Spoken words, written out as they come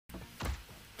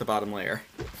the bottom layer.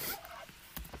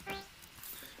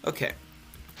 Okay.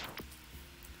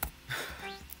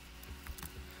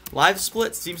 Live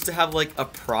Split seems to have, like, a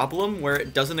problem where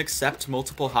it doesn't accept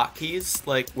multiple hotkeys,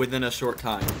 like, within a short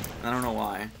time. I don't know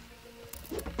why.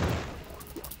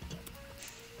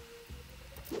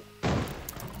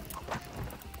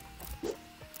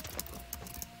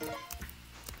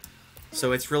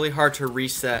 So it's really hard to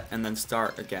reset and then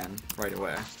start again right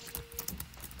away.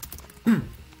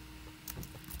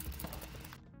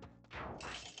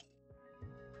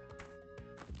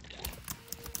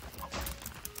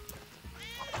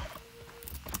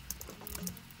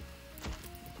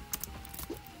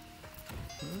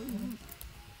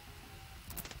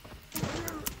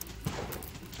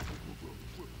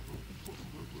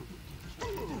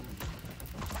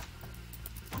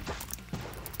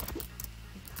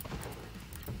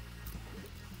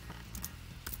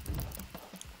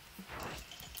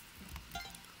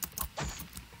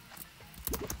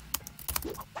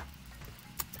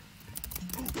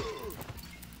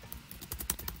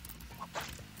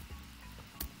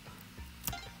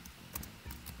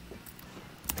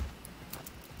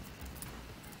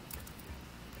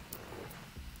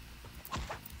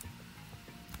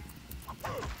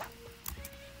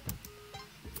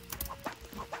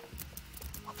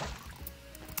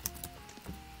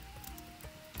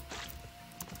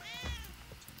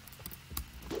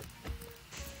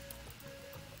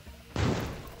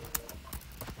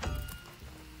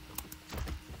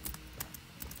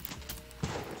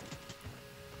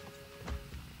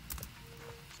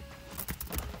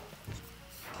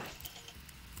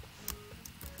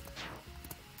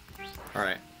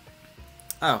 Alright.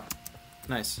 Oh.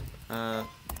 Nice.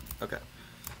 Okay.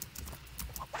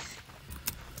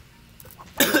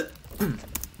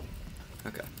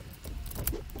 Okay.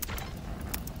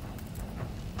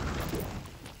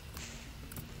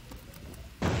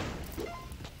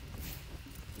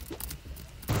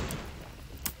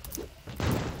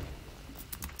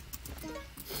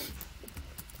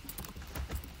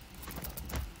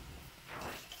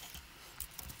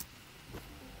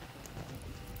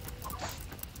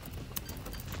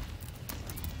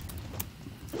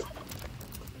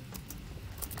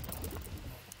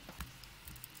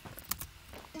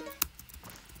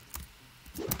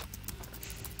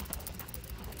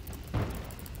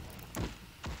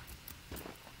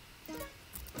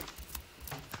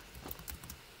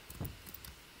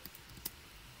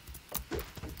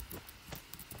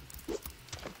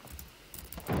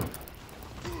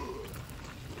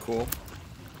 Cool.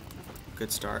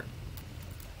 Good start.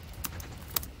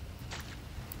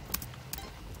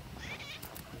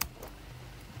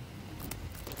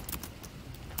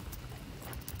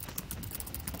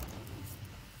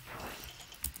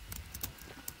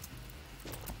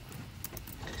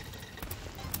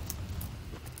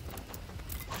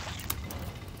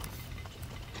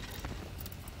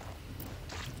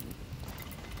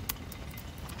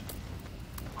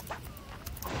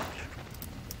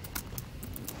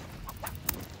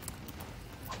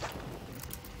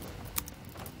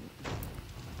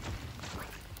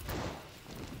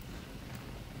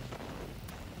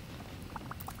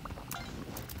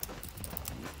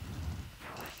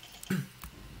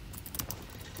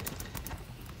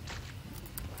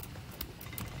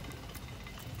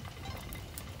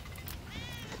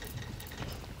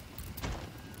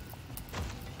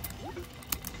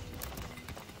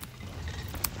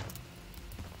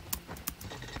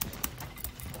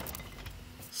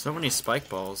 So many spike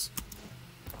balls.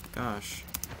 Gosh.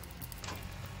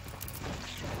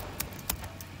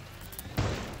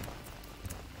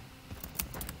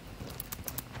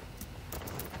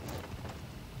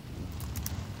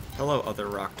 Hello, other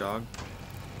rock dog.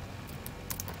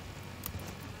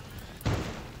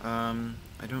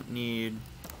 I don't need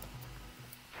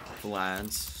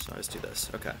Vlad's, so I just do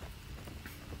this. Okay.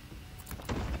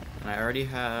 And I already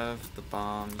have the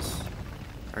bombs.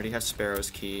 I already have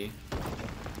Sparrow's key.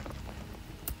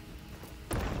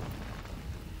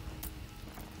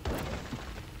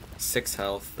 Six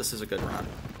health. This is a good run.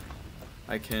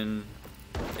 I can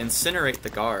incinerate the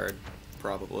guard,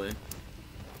 probably,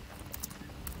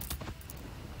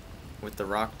 with the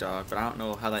rock dog, but I don't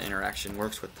know how that interaction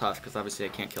works with Tusk, because obviously I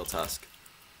can't kill Tusk.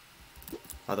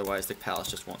 Otherwise the palace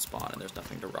just won't spawn and there's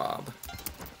nothing to rob.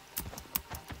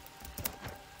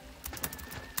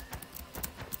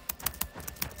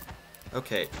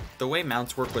 Okay, the way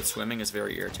mounts work with swimming is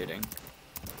very irritating.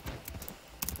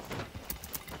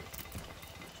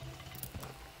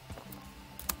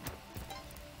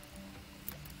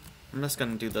 I'm just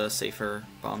gonna do the safer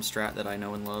bomb strat that I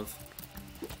know and love.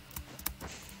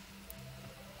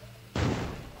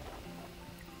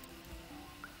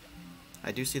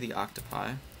 I do see the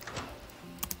octopi.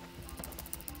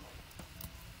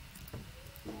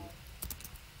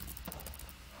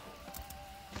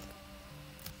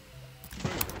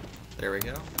 There we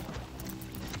go.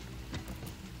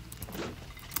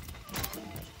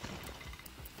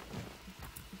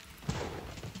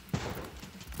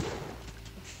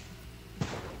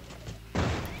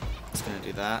 Just gonna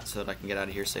do that so that I can get out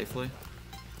of here safely.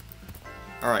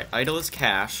 Alright, idle is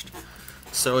cached.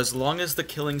 So as long as the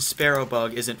killing Sparrow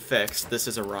bug isn't fixed, this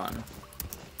is a run.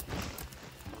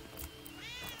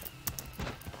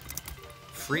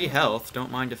 Free health,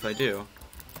 don't mind if I do.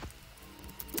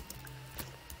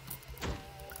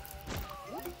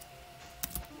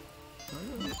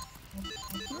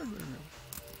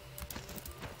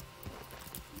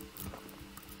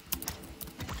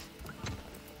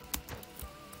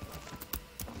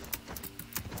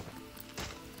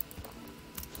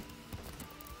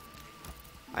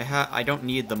 I don't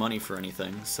need the money for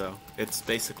anything, so it's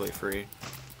basically free.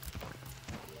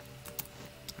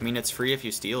 I mean, it's free if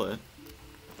you steal it.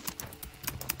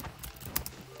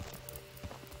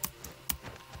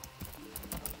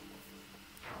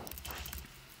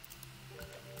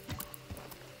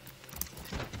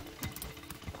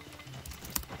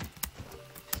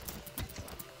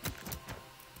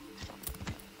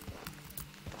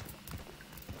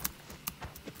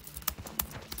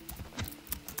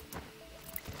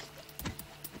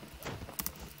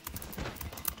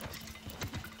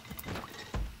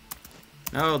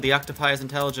 No, the octopi is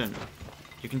intelligent.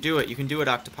 You can do it. You can do it,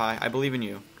 octopi. I believe in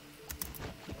you.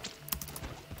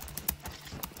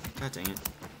 God dang it.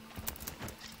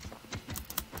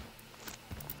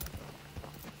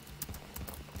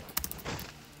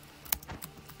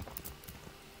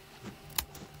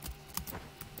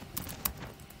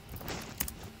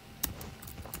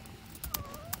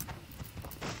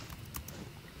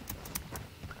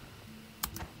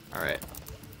 Alright.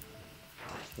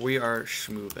 We are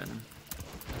schmoovin'.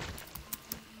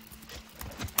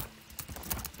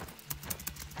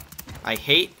 I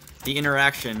hate the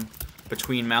interaction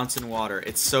between mounts and water.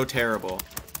 It's so terrible.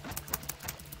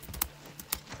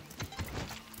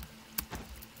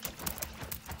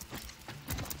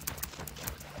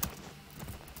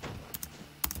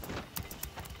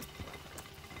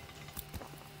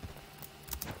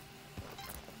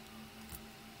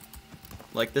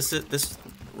 Like this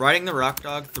riding the rock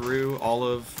dog through all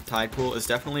of Tide Pool is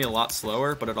definitely a lot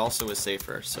slower, but it also is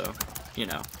safer, so, you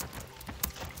know.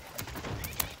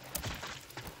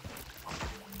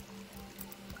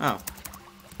 Oh.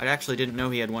 I actually didn't know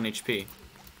he had 1 HP.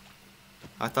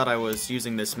 I thought I was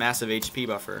using this massive HP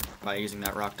buffer by using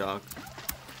that rock dog.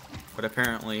 But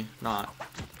apparently not.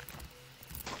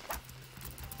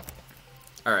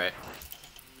 Alright.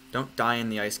 Don't die in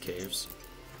the ice caves.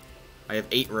 I have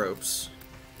 8 ropes.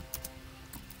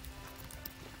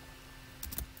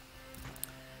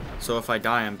 So if I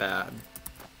die, I'm bad.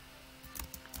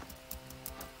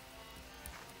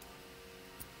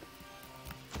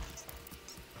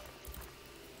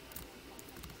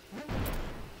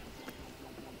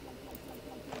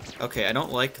 Okay, I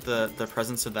don't like the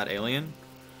presence of that alien.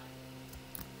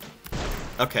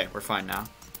 Okay, we're fine now.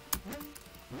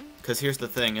 Because here's the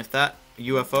thing, if that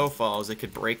UFO falls, it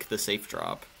could break the safe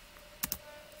drop.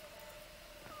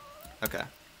 Okay.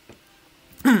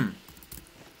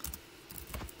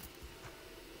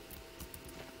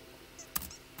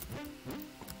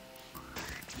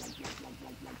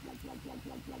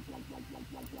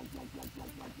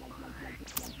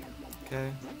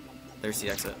 Okay, there's the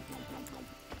exit.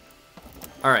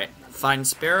 Alright, find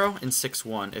Sparrow in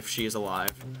 6-1 if she is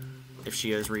alive. If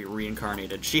she is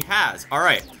reincarnated. She has!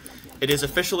 Alright. It is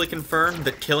officially confirmed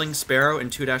that killing Sparrow in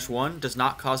 2-1 does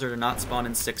not cause her to not spawn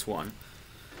in 6-1.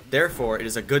 Therefore, it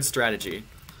is a good strategy.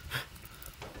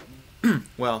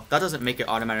 Well, that doesn't make it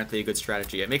automatically a good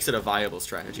strategy. It makes it a viable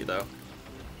strategy, though.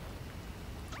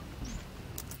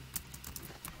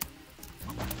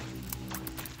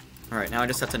 Alright, now I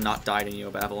just have to not die to Neo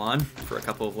Babylon for a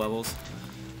couple of levels.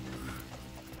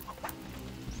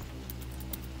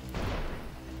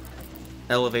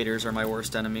 Elevators are my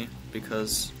worst enemy,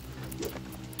 because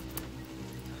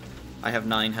I have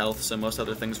 9 health, so most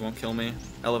other things won't kill me.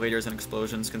 Elevators and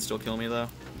explosions can still kill me, though.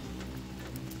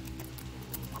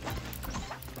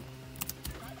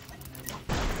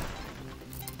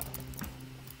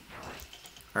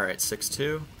 Alright,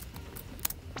 6-2.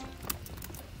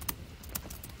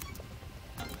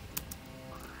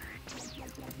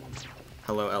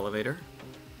 Hello, elevator.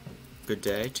 Good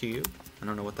day to you. I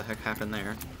don't know what the heck happened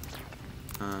there.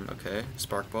 Okay,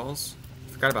 spark balls.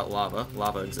 Forgot about lava.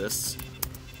 Lava exists.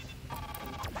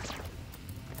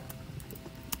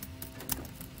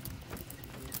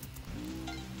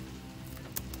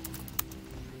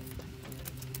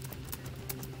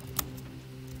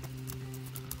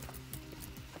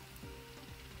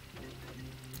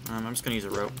 I'm just gonna use a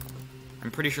rope.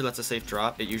 I'm pretty sure that's a safe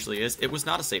drop. It usually is. It was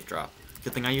not a safe drop.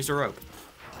 Good thing I used a rope.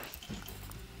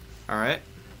 Alright.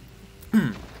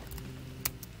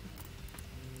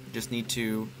 Just need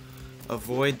to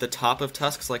avoid the top of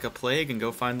Tusks like a plague and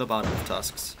go find the bottom of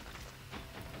Tusks.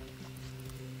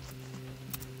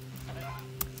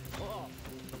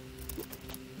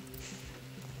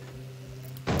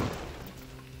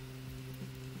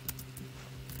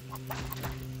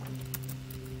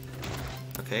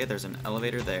 Okay, there's an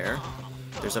elevator there.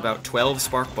 There's about 12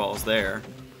 spark balls there.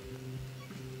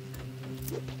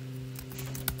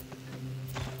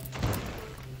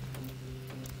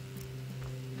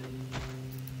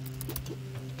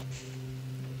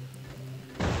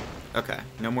 Okay,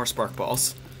 no more spark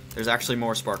balls. There's actually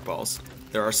more spark balls.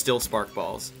 There are still spark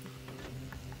balls.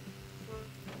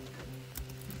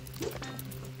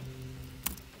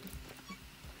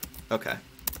 Okay.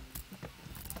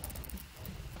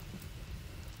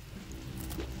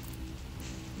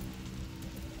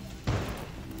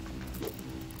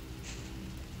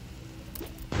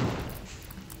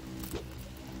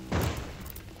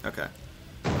 Okay.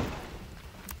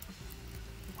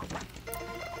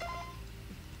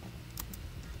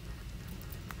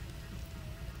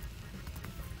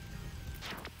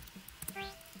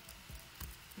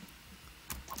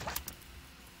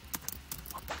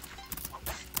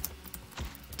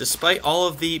 Despite all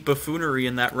of the buffoonery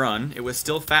in that run, it was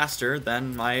still faster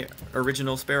than my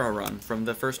original Sparrow run from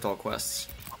the first All Quests.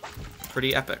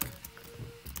 Pretty epic.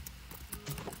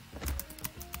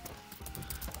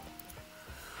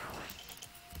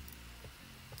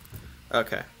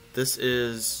 Okay, this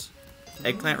is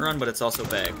Eggplant Run, but it's also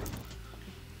Bag.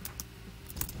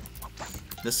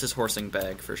 This is Horsing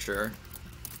Bag for sure.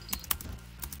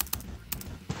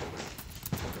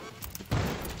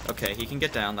 Okay, he can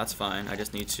get down, that's fine. I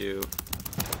just need to...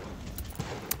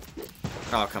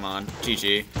 Oh, come on.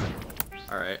 GG.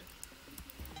 Alright.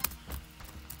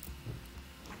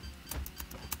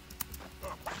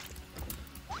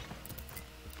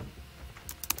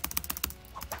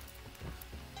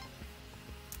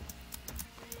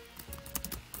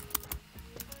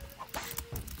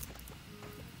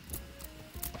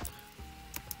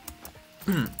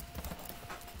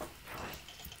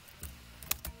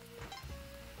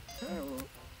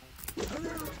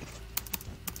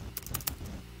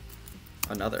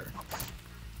 Another.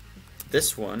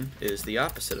 This one is the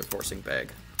opposite of Horsing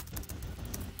Bag.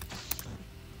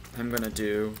 I'm gonna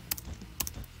do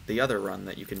the other run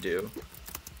that you can do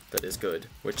that is good,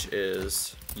 which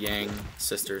is Yang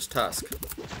Sister's Tusk.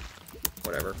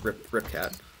 Whatever, Rip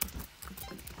Cat.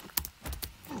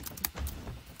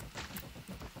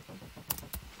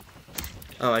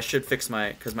 Oh, I should fix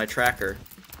because my tracker,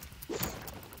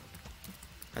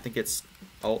 I think it's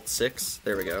Alt 6.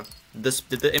 There we go.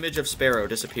 Did the image of Sparrow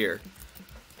disappear?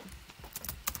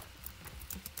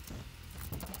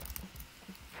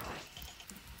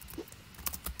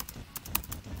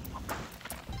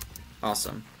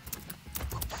 Awesome.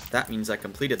 That means I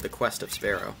completed the quest of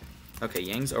Sparrow. Okay,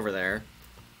 Yang's over there.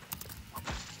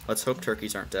 Let's hope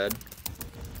turkeys aren't dead.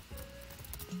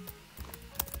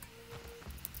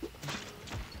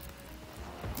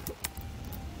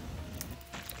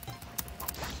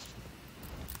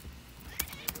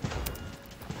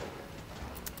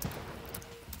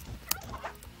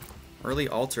 Early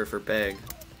altar for Beg.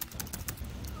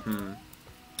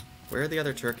 Where are the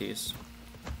other turkeys?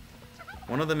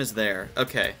 One of them is there.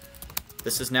 Okay.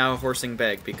 This is now Horsing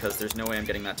Beg because there's no way I'm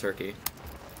getting that turkey.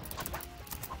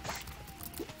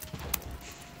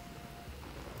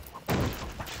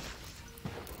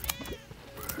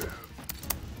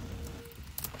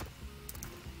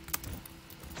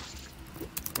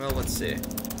 Well, let's see.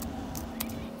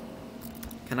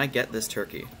 Can I get this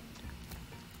turkey?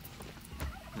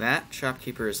 That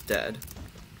shopkeeper is dead.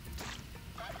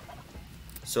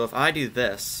 So if I do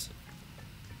this...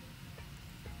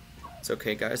 It's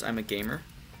okay, guys, I'm a gamer.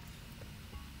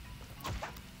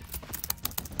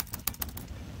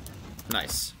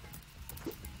 Nice.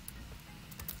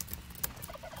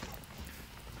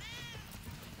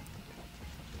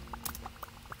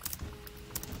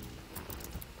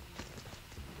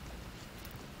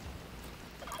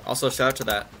 Also, shout out to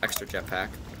that extra jetpack.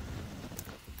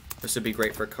 This would be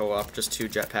great for co-op, just 2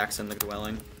 jetpacks in the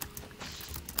dwelling.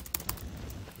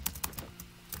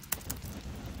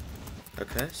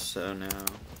 Okay, so now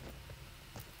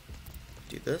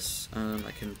do this.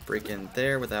 I can break in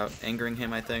there without angering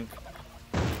him, I think.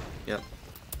 Yep.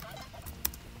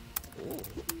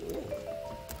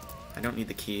 I don't need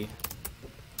the key.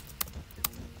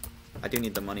 I do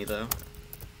need the money, though.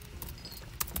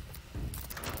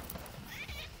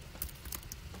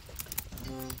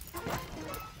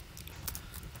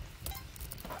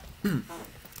 And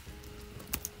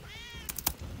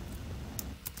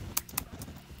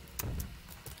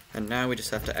now we just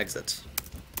have to exit.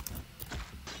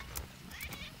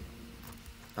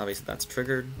 Obviously that's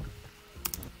triggered.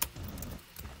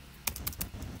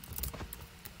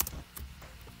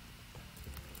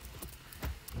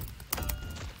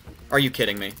 Are you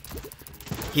kidding me?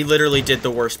 He literally did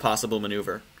the worst possible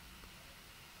maneuver.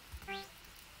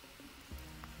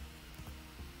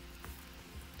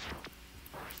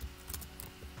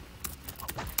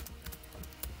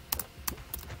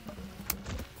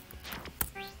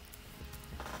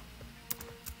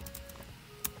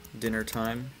 Dinner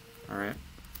time. Alright.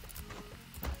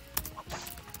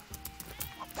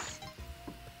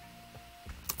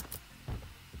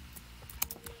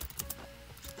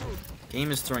 Game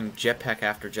is throwing jetpack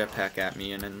after jetpack at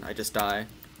me, and then I just die.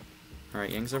 Alright,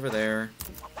 Yang's over there.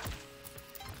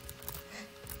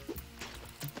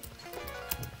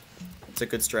 It's a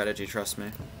good strategy, trust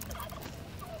me.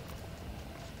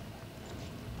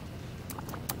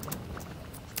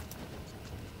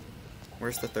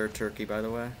 Where's the third turkey, by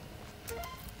the way?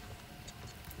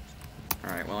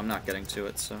 Alright, well, I'm not getting to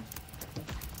it, so...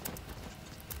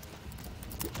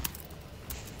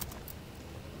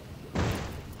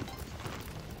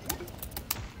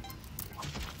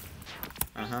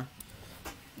 Uh-huh.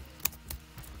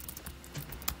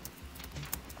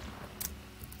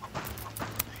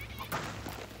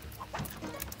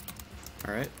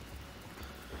 Alright.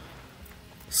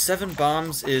 7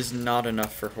 bombs is not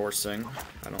enough for horsing,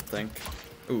 I don't think.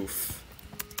 Oof.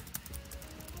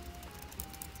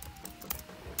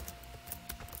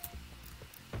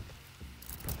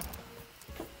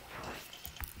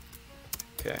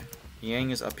 Okay.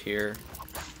 Yang is up here.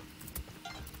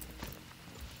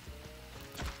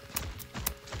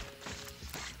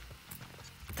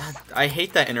 God, I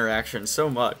hate that interaction so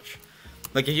much.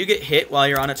 Like, if you get hit while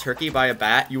you're on a turkey by a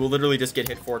bat, you will literally just get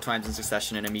hit 4 times in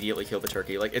succession and immediately kill the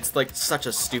turkey. Like, it's like such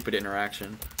a stupid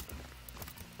interaction.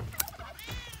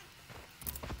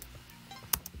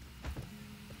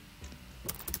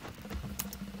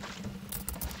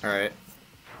 Alright.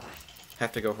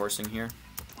 Have to go horsing here.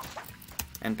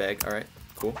 And beg. Alright,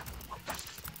 cool.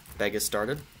 Beg is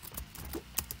started.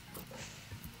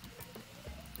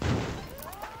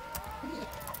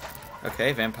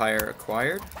 Okay, vampire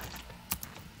acquired.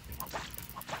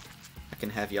 I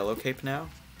can have yellow cape now.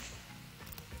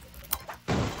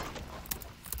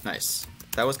 Nice.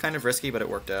 That was kind of risky, but it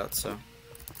worked out, so.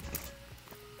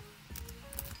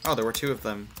 Oh, there were 2 of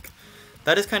them.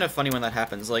 That is kind of funny when that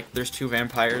happens. Like, there's 2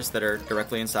 vampires that are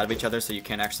directly inside of each other, so you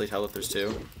can't actually tell if there's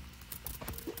 2.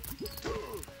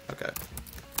 Okay.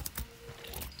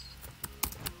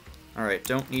 Alright,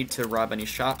 don't need to rob any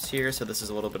shops here, so this is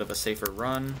a little bit of a safer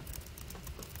run.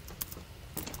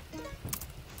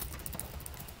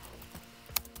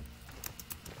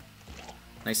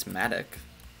 Nice Matic.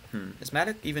 Is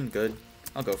Matic even good?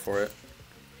 I'll go for it.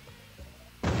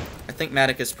 I think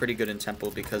Matic is pretty good in Temple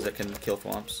because it can kill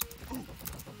Thwomps.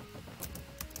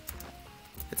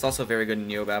 It's also very good in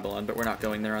Neo-Babylon, but we're not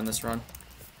going there on this run.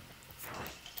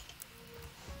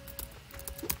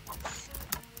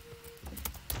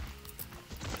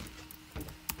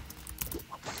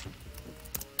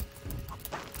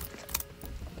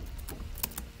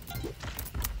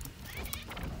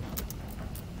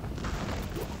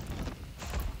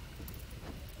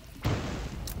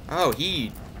 Oh,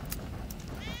 he...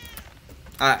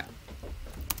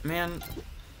 Man,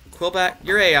 Quillback,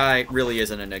 your AI really is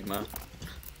an enigma.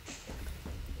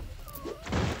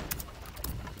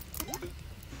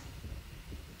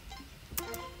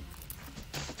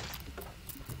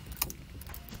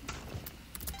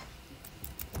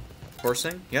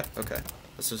 Horsing? Yep, okay.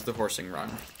 This is the horsing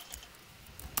run.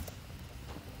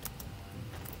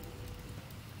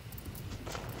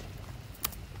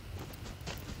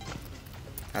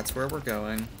 That's where we're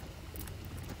going.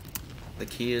 The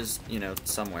key is, you know,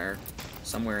 somewhere.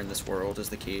 Somewhere in this world is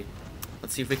the key.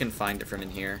 Let's see if we can find it from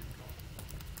in here.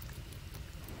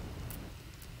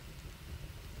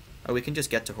 Oh, we can just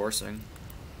get to horsing.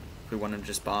 If we want to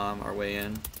just bomb our way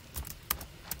in.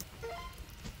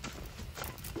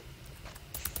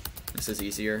 This is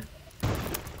easier.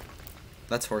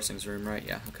 That's horsing's room, right?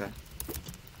 Yeah, okay.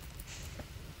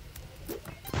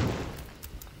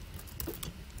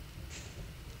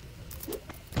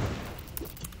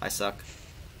 I suck.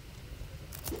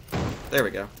 There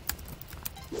we go.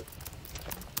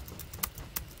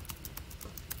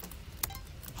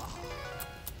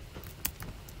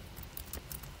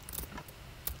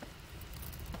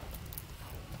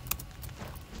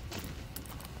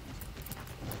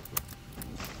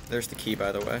 There's the key,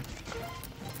 by the way.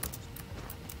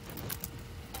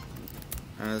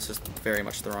 This is very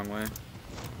much the wrong way.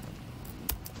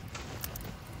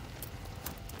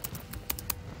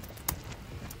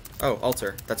 Oh,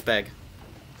 altar. That's Beg.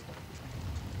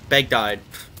 Beg died.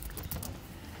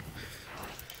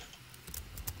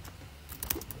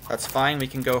 That's fine, we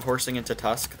can go horsing into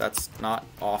Tusk. That's not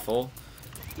awful.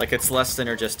 Like, it's less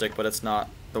synergistic, but it's not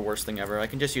the worst thing ever. I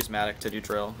can just use Matic to do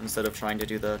drill instead of trying to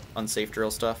do the unsafe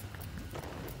drill stuff.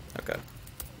 Okay.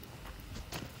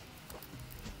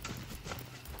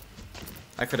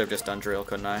 I could have just done drill,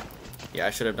 couldn't I? Yeah,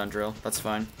 I should have done drill. That's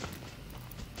fine.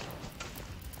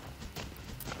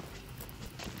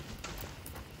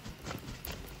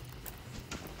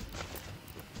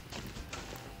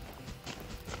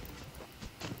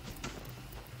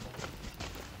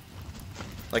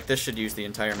 Like, this should use the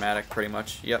entire Matic, pretty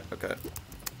much. Yep, okay.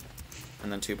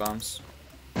 And then 2 bombs.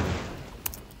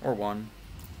 Or 1.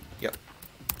 Yep.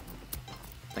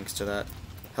 Thanks to that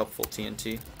helpful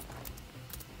TNT.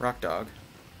 Rock Dog.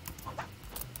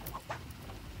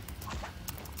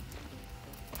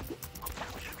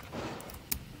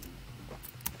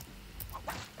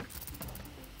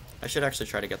 I should actually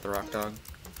try to get the Rock Dog.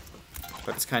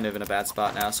 But it's kind of in a bad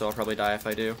spot now, so I'll probably die if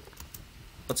I do.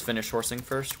 Let's finish horsing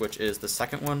first, which is the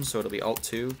second one, so it'll be Alt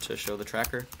 2 to show the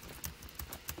tracker.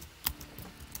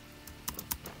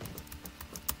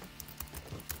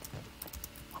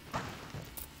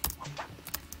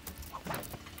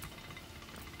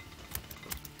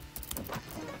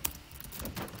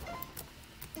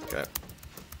 Okay.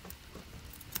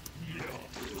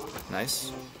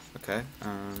 Nice. Okay.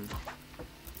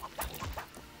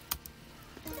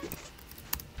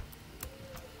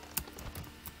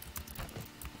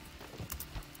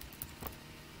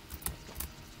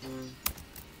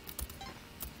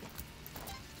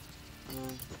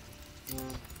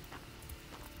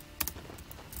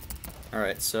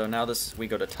 Alright, so now we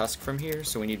go to Tusk from here,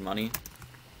 so we need money.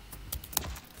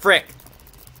 Frick!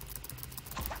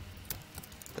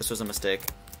 This was a mistake.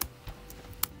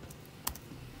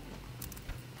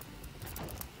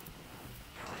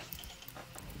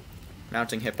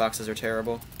 Mounting hitboxes are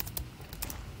terrible.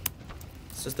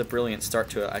 This is the brilliant start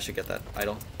to I should get that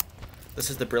idol. This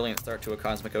is the brilliant start to a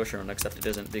Cosmic Ocean run, except it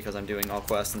isn't because I'm doing all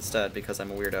quests instead, because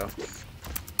I'm a weirdo.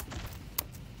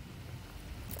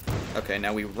 Okay,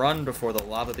 now we run before the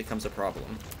lava becomes a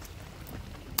problem.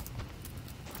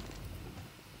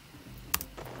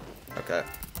 Okay.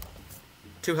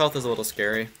 2 health is a little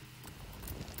scary.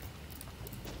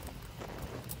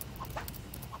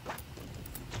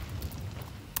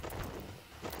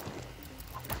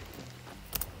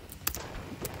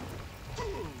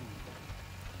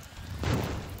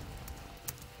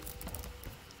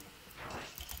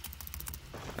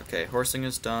 Okay, horsing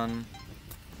is done.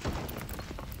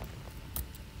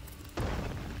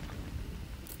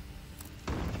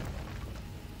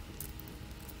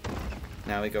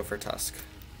 Now we go for Tusk.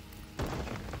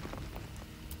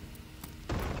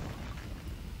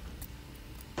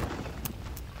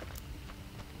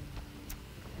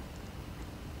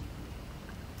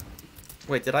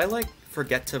 Wait, did I, like,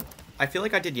 forget to... I feel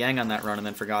like I did Yang on that run and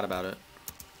then forgot about it.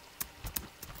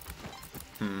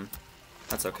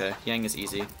 That's okay. Yang is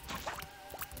easy.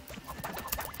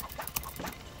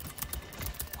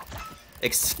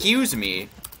 Excuse me?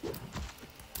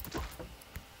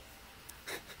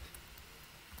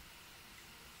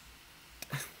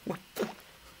 What the...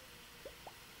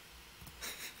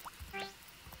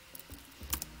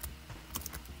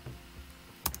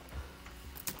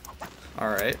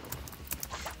 Alright.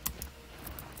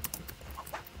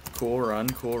 Cool run,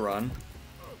 cool run.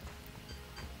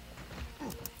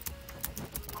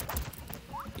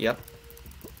 Yep.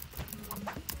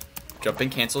 Jumping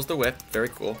cancels the whip. Very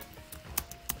cool.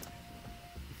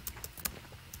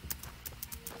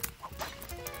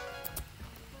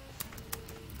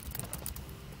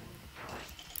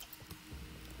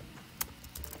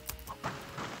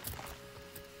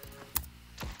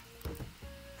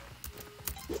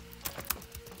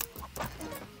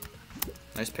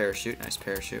 Nice parachute, nice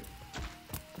parachute.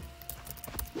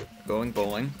 Going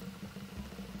bowling.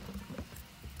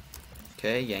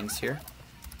 Okay, Yang's here.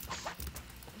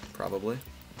 Probably.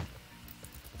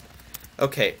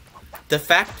 Okay, the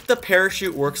fact that the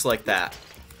parachute works like that,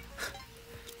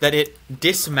 that it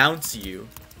dismounts you,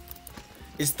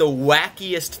 is the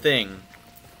wackiest thing.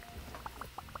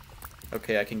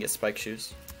 Okay, I can get spike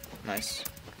shoes. Nice.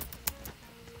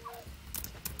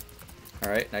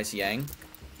 Alright, nice Yang.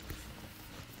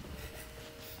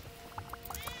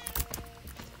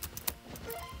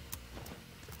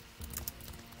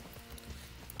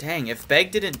 Dang, if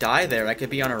Beg didn't die there, I could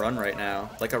be on a run right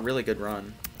now. Like a really good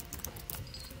run.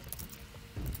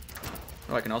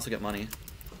 Oh, I can also get money.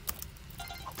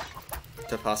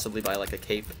 to possibly buy like a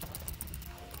cape.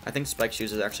 I think spike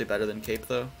shoes is actually better than cape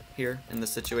though here in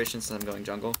this situation since I'm going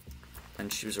jungle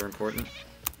and shoes are important.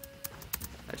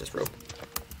 I just rope.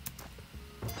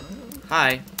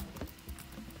 Hi.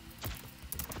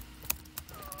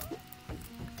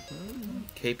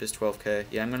 Cape is 12k.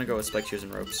 Yeah, I'm gonna go with spike shoes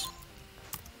and ropes.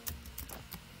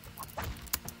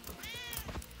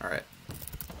 Alright.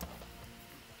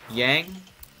 Yang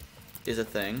is a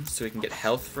thing, so we can get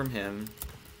health from him.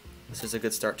 This is a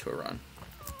good start to a run.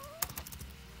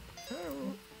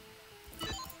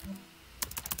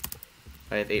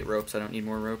 I have 8 ropes, I don't need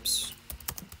more ropes.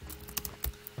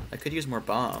 I could use more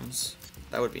bombs.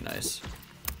 That would be nice.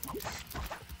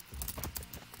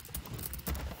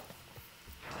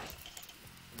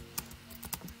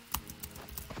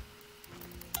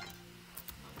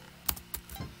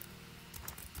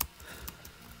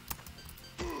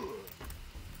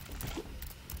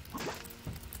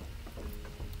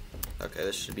 Okay,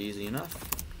 this should be easy enough.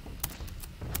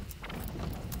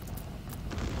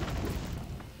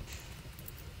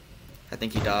 I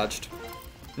think he dodged.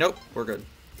 Nope, we're good.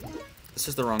 This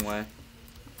is the wrong way.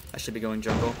 I should be going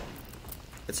jungle.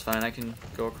 It's fine, I can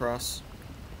go across.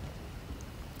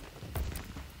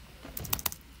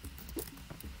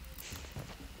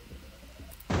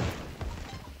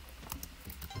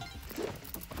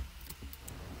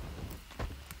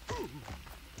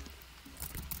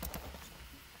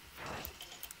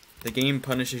 The game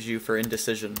punishes you for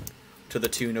indecision to the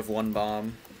tune of 1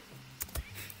 bomb.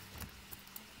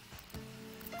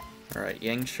 Alright,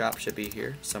 Yang's shop should be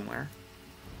here somewhere.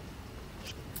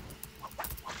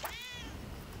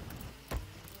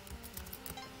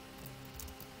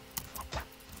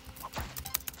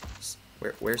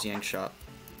 Where's Yang's shop?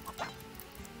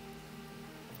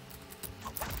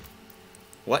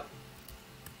 What?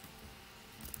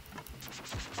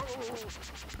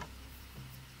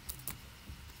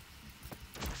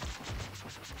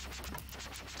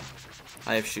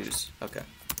 I have shoes. Okay.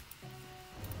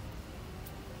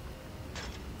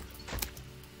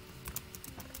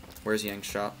 Where's Yang's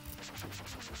shop?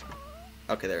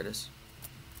 Okay, there it is.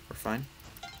 We're fine.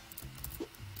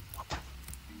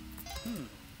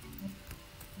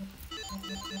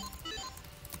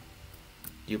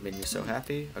 You made me so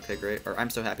happy. Okay, great. Or I'm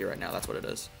so happy right now. That's what it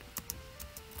is.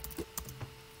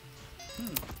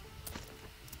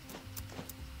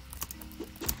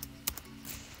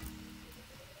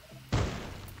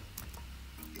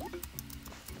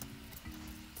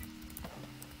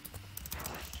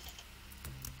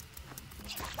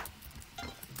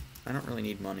 I don't really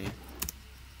need money.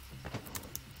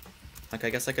 Like, I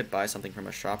guess I could buy something from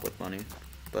a shop with money,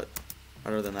 but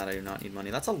other than that, I do not need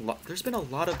money. That's a lot. There's been a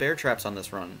lot of bear traps on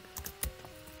this run.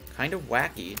 Kind of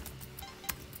wacky.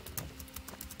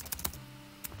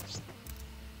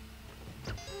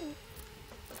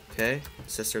 Okay,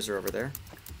 sisters are over there.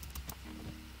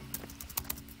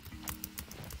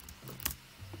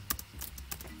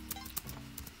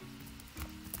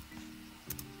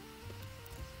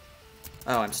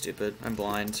 Oh, I'm stupid. I'm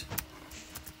blind.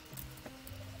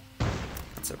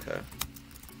 That's okay.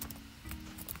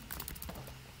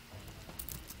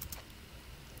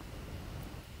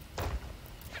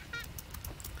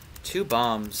 Two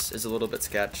bombs is a little bit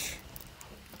sketch.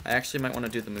 I actually might want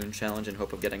to do the moon challenge in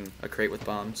hope of getting a crate with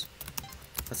bombs.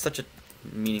 That's such a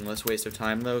meaningless waste of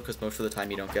time though, because most of the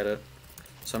time you don't get it.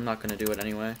 So I'm not going to do it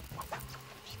anyway.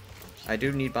 I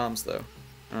do need bombs though.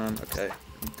 Okay.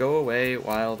 Go away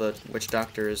while the witch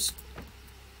doctor is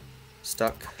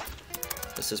stuck.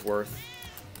 This is worth.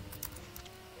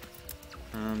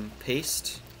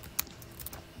 Paste.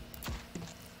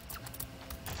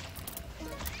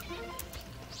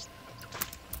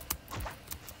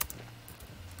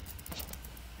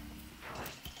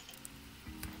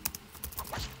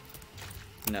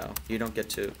 No, you don't get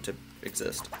to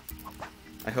exist.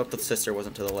 I hope the sister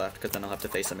wasn't to the left, because then I'll have to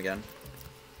face him again.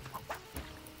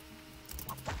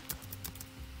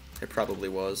 It probably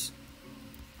was.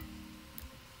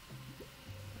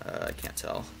 I can't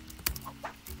tell.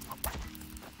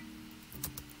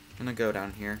 I'm gonna go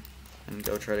down here and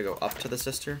go try to go up to the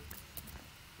sister.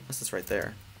 This is right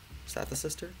there. Is that the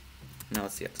sister? No,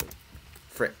 it's the exit.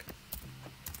 Frick.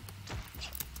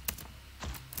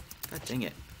 God dang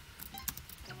it.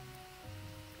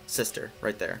 Sister,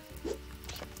 right there.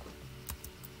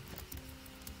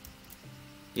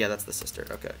 Yeah, that's the sister.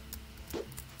 Okay.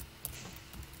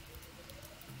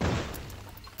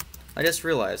 I just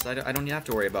realized I don't have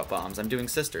to worry about bombs. I'm doing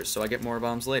sisters, so I get more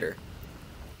bombs later.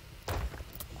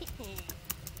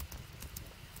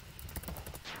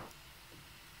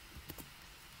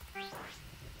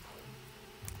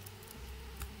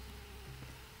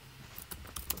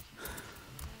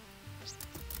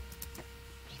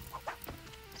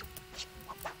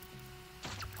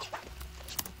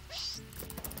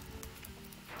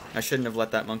 I shouldn't have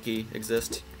let that monkey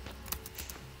exist.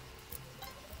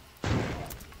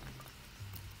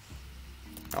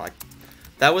 Oh,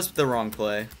 that was the wrong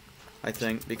play, I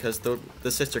think, because the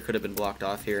sister could have been blocked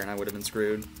off here and I would have been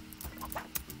screwed.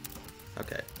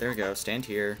 Okay, there we go. Stand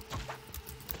here.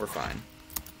 We're fine.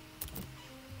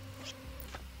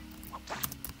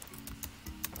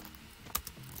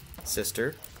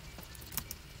 Sister.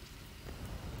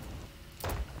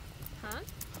 Huh?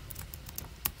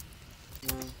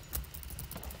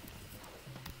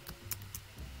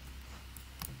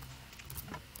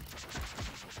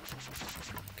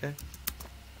 Okay.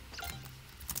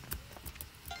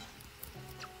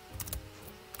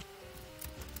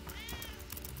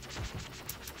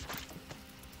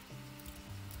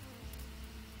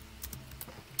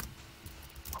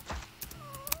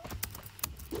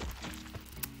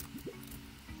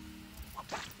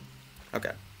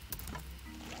 Okay.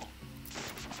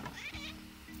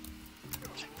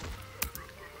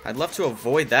 I'd love to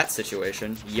avoid that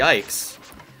situation. Yikes.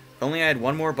 If only I had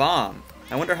one more bomb.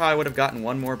 I wonder how I would have gotten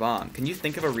one more bomb. Can you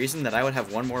think of a reason that I would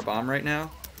have one more bomb right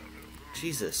now?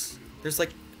 Jesus. There's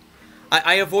like...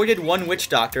 I avoided one witch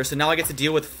doctor, so now I get to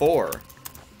deal with 4.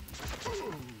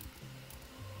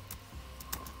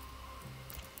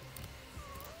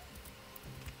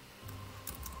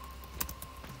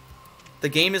 The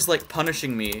game is like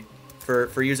punishing me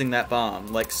for using that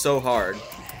bomb, like so hard.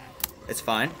 It's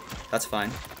fine. That's fine.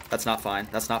 That's not fine.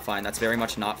 That's not fine. That's very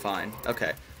much not fine.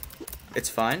 Okay. It's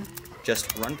fine.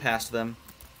 Just run past them.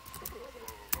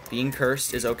 Being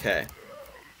cursed is okay.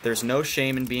 There's no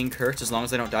shame in being cursed as long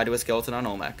as I don't die to a skeleton on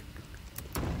Olmec.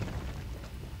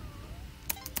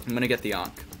 I'm gonna get the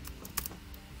Ankh.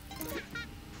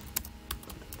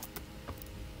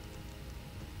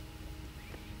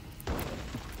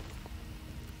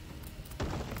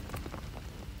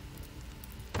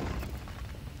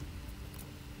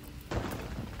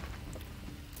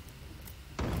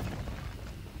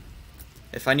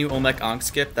 If I knew Olmec Ankh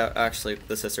skip, that actually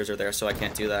the sisters are there, so I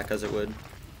can't do that because it would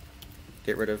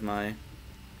get rid of my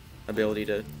ability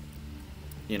to,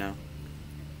 you know.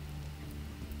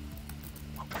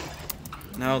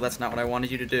 No, that's not what I wanted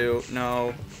you to do.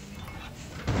 No.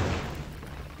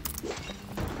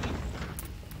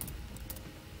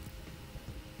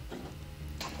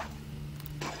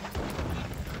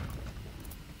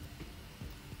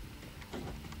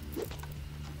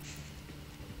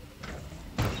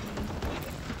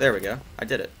 There we go. I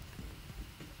did it.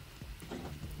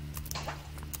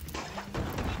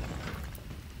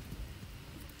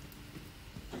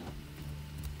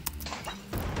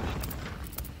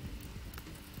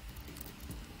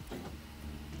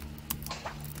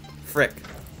 Frick.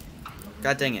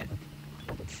 God dang it.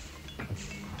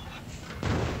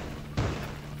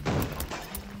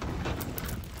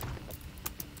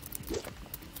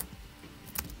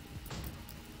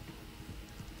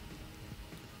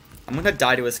 I'm gonna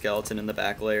die to a skeleton in the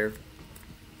back layer.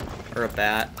 Or a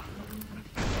bat.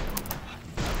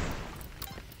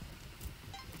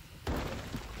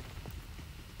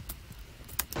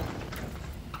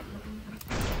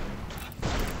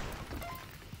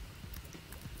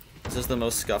 This is the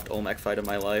most scuffed Olmec fight of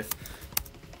my life.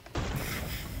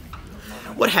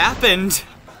 What happened?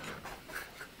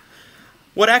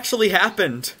 What actually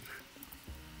happened?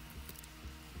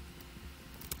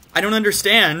 I don't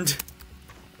understand.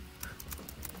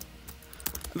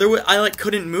 I like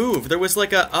couldn't move. There was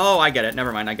like a... Oh, I get it.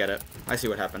 Never mind. I get it. I see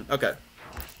what happened. Okay.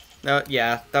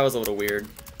 Yeah, that was a little weird.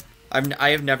 I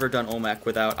have never done Olmec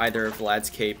without either Vlad's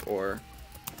cape or...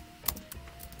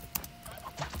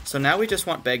 So now we just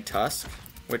want Beg Tusk,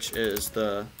 which is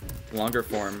the longer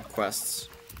form quests.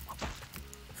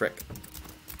 Frick.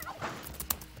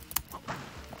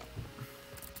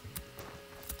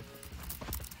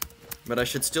 But I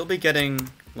should still be getting,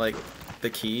 like, the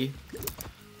key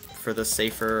for the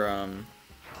safer,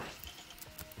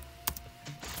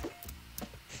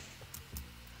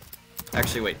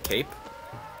 Actually, wait, cape?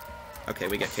 Okay,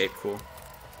 we get cape, cool.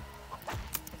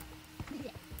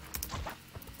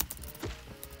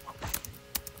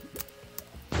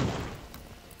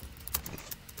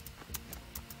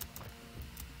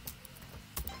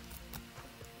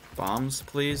 Bombs,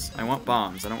 please? I want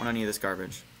bombs. I don't want any of this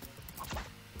garbage.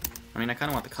 I mean, I kind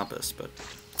of want the compass, but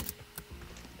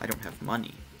I don't have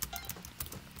money.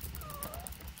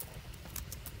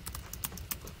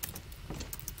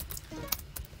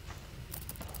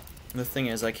 The thing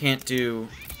is, I can't do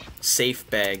safe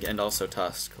bag and also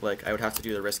Tusk. Like, I would have to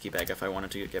do the risky bag if I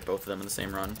wanted to get both of them in the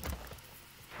same run.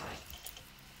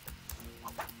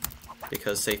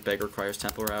 Because safe bag requires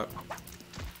temple route.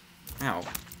 Ow.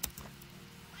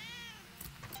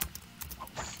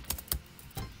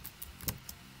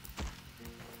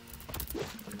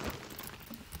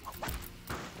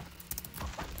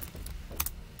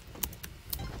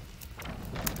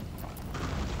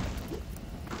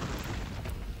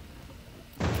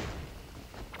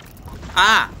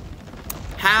 Ah!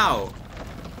 How?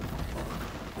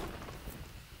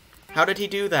 How did he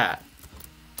do that?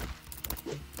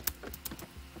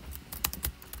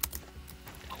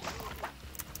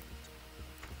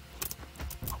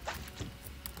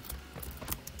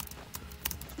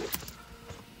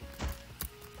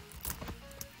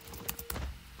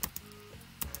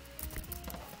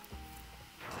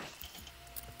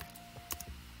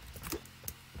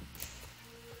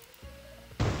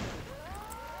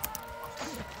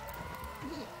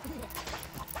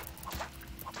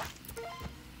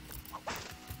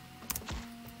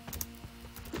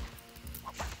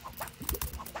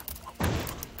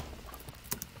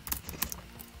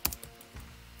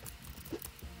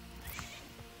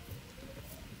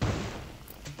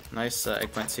 Nice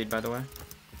eggplant seed, by the way.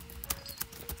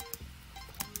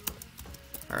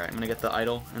 Alright, I'm gonna get the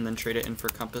idol and then trade it in for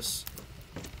compass.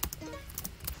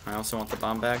 I also want the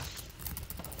bomb bag.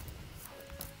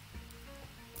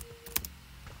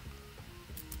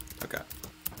 Okay.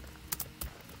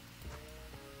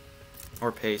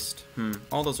 Or paste.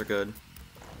 All those are good.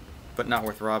 But not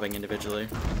worth robbing individually.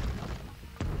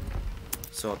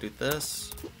 So I'll do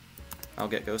this. I'll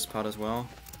get Ghost Pot as well.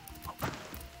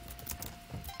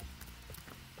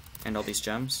 And all these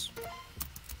gems.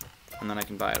 And then I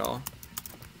can buy it all.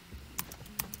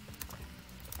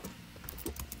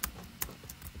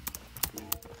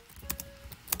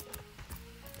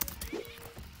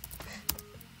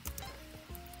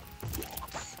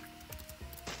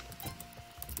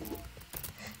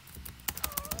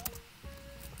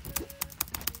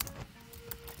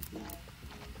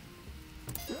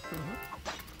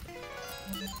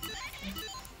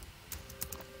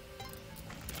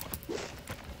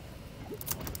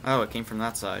 Oh, it came from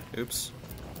that side. Oops.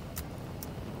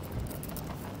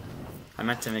 I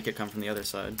meant to make it come from the other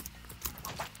side.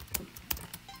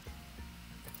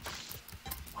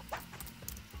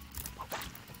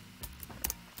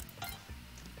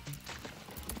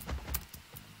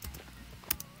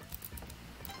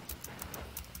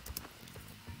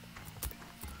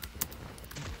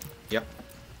 Yep.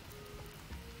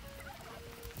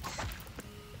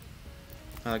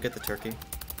 Get the turkey.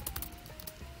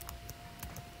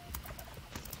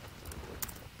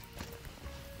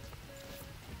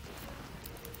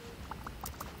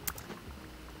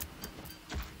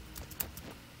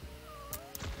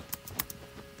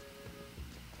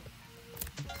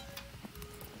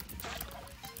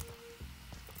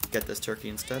 Get this turkey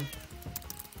instead.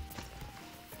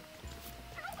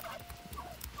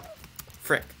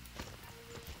 Frick.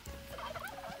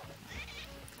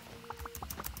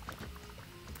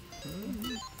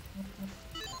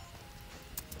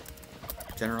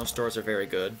 General stores are very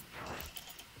good.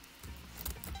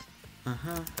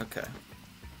 Okay.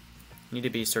 Need to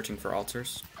be searching for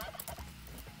altars.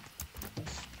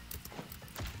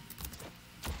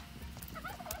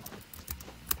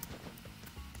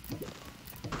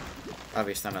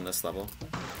 Obviously not on this level.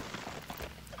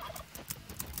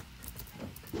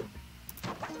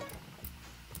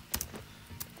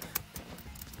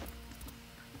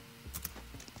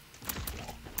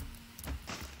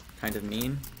 Kind of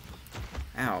mean.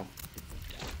 Ow.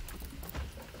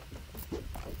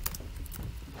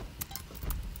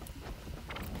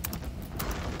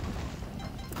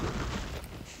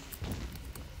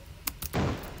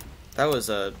 That was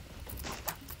a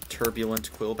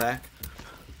turbulent quillback.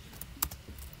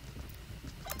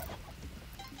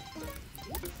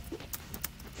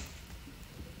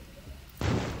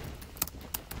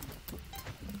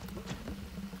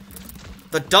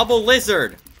 The double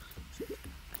lizard!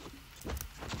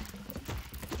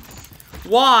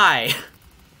 Why?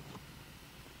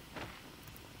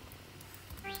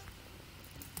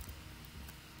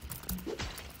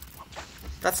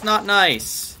 That's not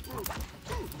nice.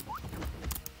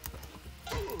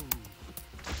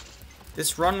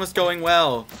 This run was going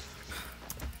well.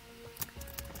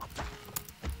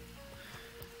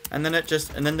 And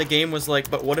then the game was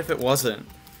like, but what if it wasn't?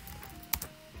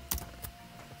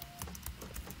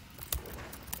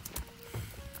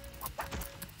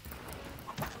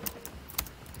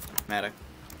 Matic.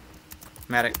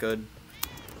 Matic good.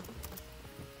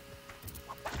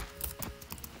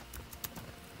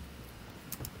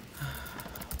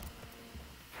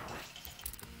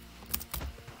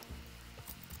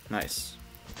 Nice.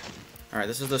 Alright,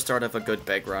 this is the start of a good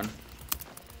beg run.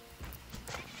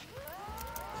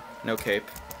 No cape.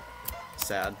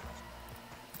 Sad.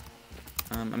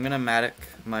 I'm gonna Matic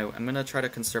I'm gonna try to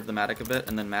conserve the Matic a bit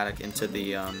and then Matic into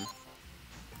the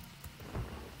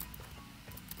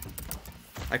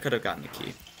I could have gotten a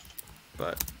key,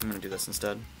 but I'm gonna do this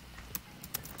instead.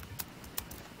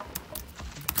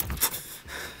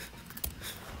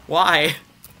 Why?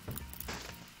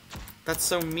 That's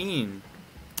so mean.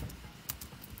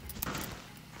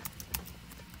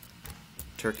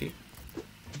 Turkey.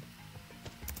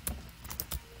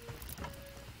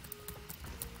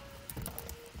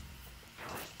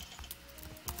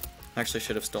 Actually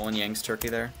should have stolen Yang's turkey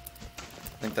there.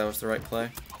 I think that was the right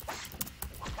play.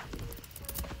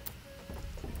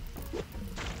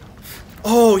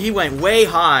 Oh, he went way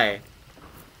high.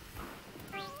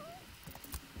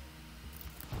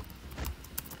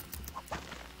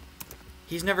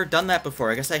 He's never done that before.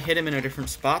 I guess I hit him in a different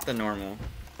spot than normal.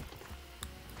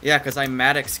 Yeah, because I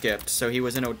Matic skipped, so he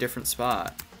was in a different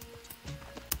spot.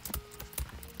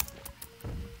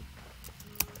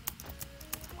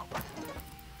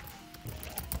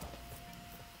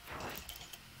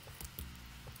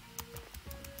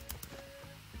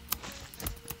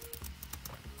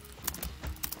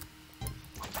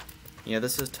 Yeah,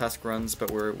 this is Tusk runs, but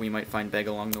we might find Beg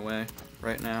along the way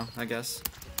right now, I guess.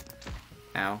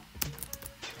 Ow.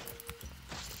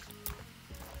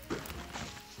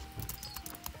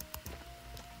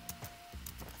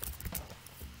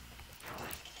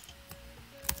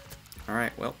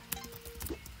 Alright, well.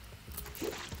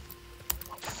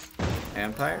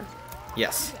 Vampire?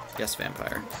 Yes. Yes,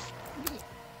 vampire.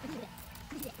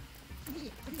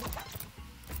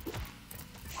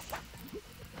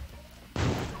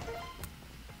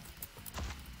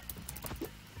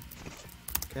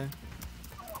 Okay.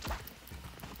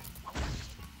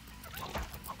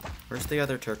 Where's the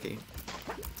other turkey?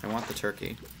 I want the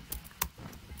turkey.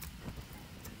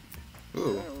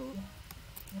 Ooh.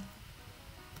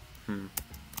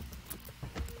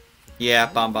 Yeah,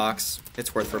 bomb box.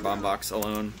 It's worth for bomb box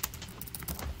alone.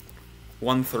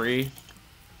 1-3.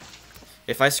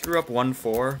 If I screw up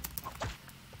 1-4,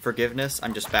 forgiveness,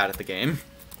 I'm just bad at the game.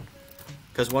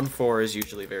 Because 1-4 is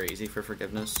usually very easy for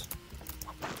forgiveness.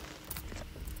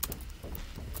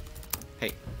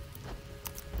 Hey.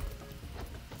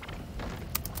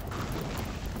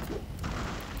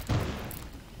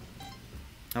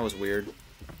 That was weird.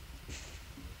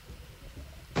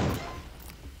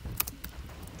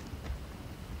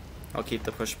 I'll keep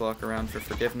the push block around for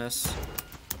forgiveness.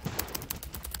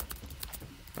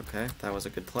 Okay, that was a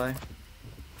good play.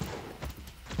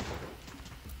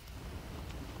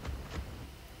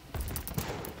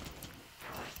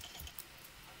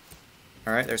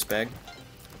 Alright, there's Beg.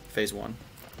 Phase 1.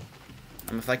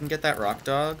 If I can get that rock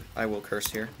dog, I will curse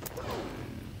here.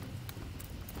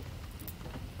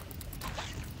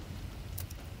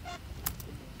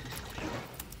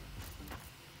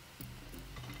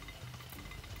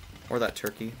 Or that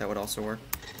turkey, that would also work.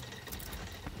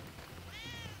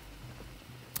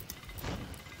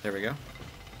 There we go.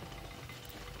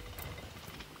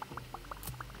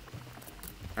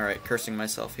 Alright, cursing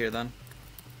myself here then.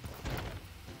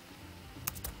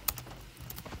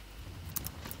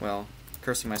 Well,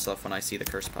 cursing myself when I see the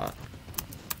curse pot.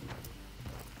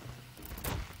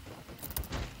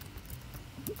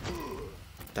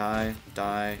 Die,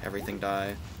 die, everything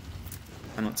die.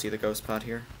 I don't see the ghost pot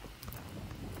here.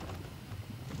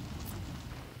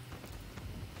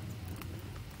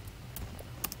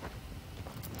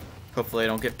 Hopefully I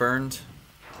don't get burned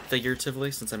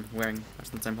figuratively since I'm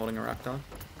holding a rock dog.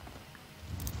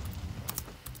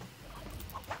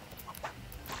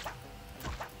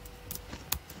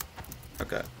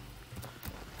 Okay.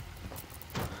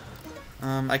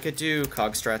 I could do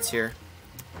cog strats here.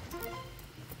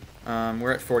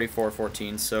 We're at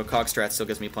 44-14, so cog strat still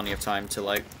gives me plenty of time to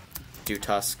like do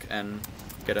Tusk and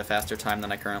get a faster time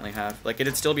than I currently have. Like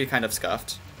it'd still be kind of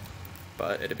scuffed,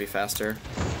 but it'd be faster.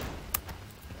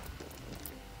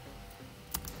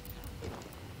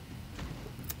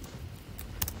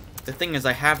 The thing is,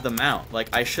 I have the mount.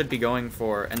 Like, I should be going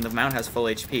for, and the mount has full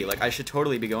HP. Like, I should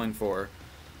totally be going for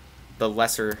the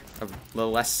less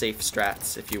safe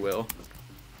strats, if you will.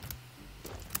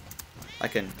 I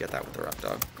can get that with the rock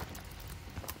dog.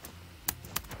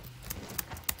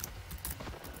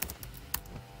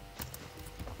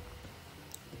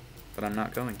 But I'm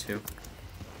not going to.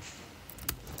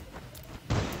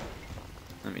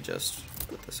 Let me just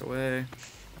put this away.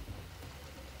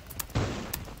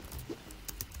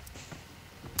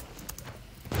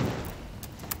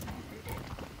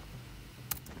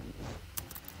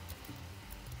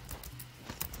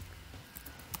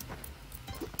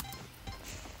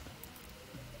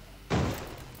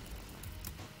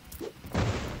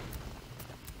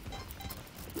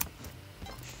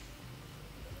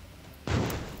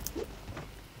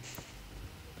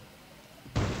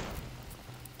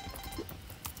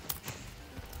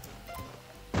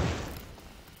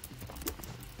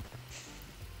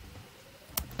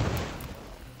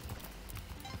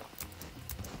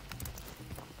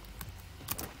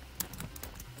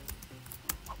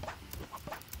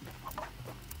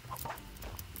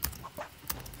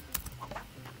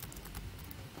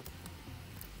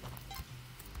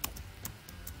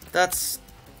 That's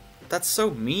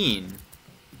so mean.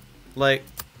 Like,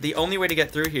 the only way to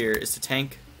get through here is to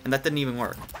tank, and that didn't even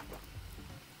work.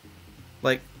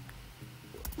 Like,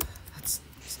 that's...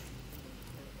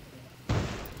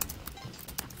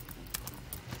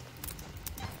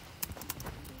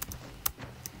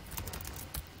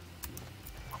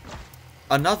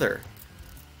 Another.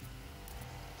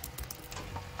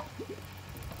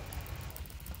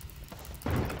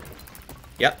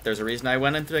 Yep, there's a reason I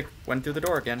went through the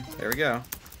door again. There we go.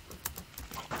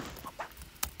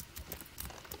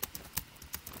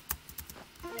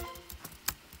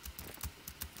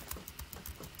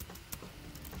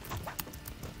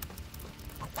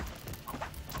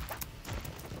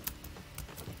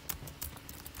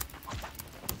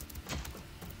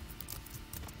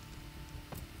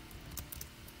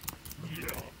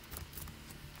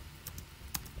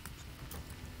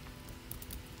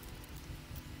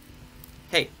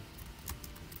 Hey.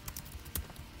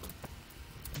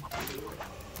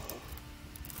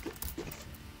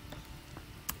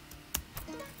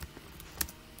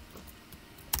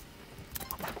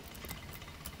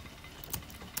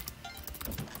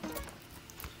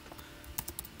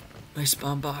 Nice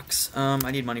bomb box.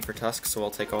 I need money for Tusk, so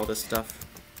I'll take all this stuff.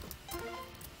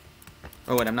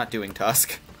 Oh, and I'm not doing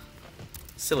Tusk.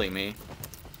 Silly me.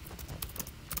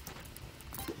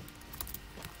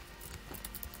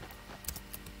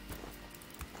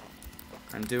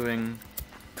 I'm doing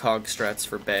cog strats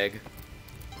for Beg.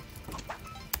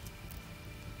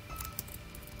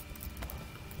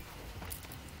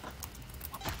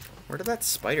 Where did that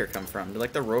spider come from? Did,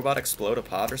 like, the robot explode a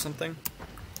pod or something?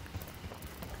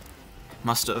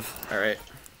 Must have. Alright.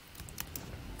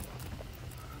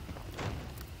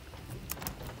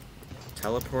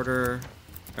 Teleporter.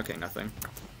 Okay, nothing.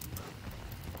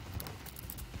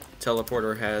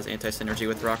 Teleporter has anti-synergy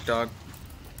with Rock Dog.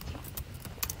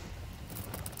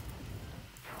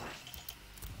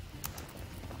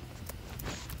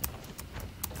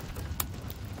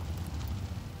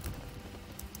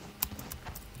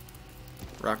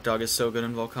 Rock Dog is so good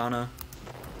in Volcana.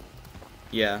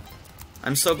 Yeah.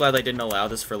 I'm so glad they didn't allow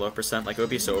this for low percent, like it would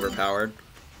be so overpowered.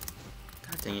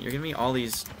 God dang it, you're giving me all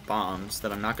these bombs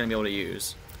that I'm not going to be able to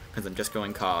use, because I'm just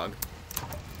going cog.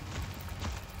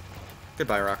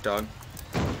 Goodbye, Rock Dog.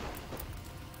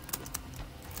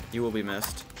 You will be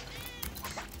missed.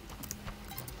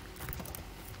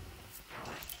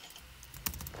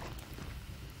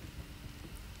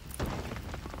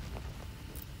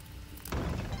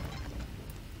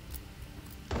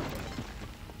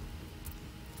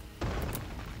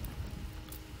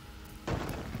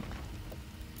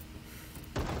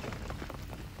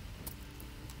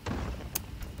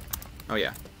 Oh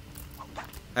yeah.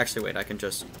 Actually, wait, I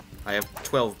have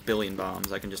 12 billion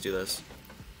bombs, I can just do this.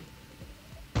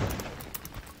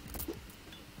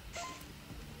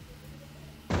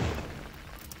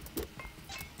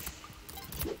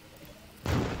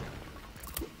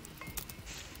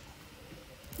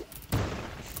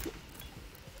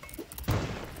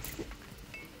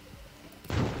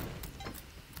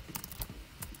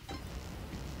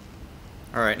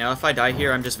 Alright, now if I die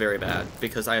here, I'm just very bad,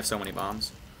 because I have so many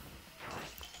bombs.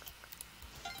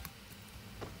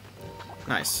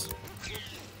 Nice.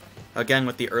 Again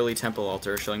with the early temple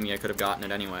altar, showing me I could have gotten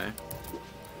it anyway.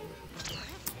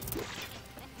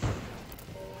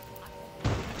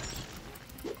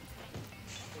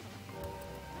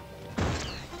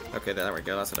 Okay, there we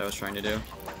go, that's what I was trying to do.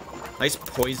 Nice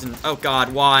poison. Oh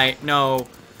god, why? No.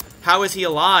 How is he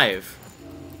alive?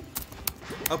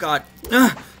 Oh god.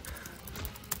 Ugh.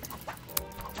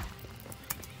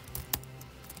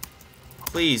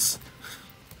 Please.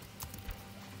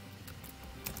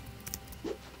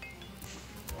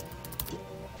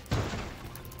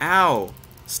 Ow!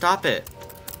 Stop it!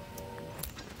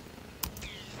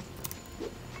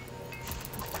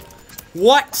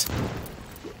 What?!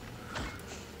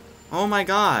 Oh my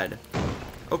god.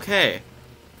 Okay.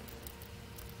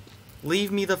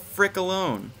 Leave me the frick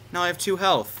alone. Now I have 2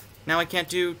 health. Now I can't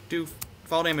do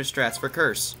fall damage strats for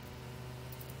curse.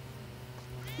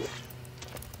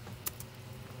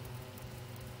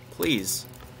 Please.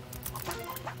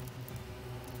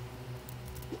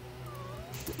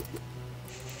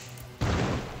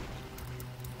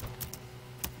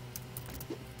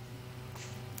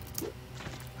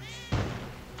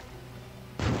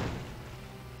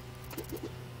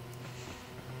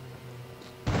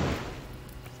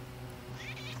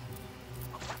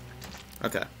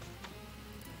 Okay.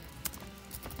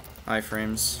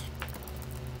 Iframes.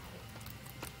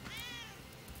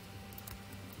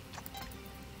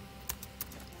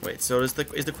 Wait, so is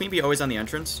the queen bee always on the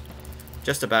entrance?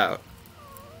 Just about.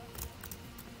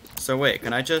 So wait,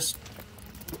 can I just...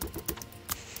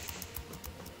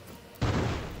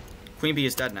 Queen Bee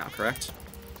is dead now, correct?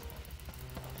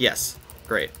 Yes.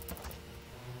 Great.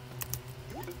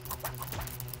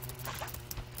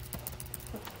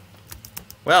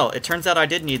 Well, it turns out I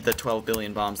did need the 12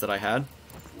 billion bombs that I had.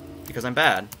 Because I'm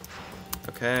bad.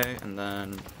 Okay, and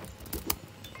then...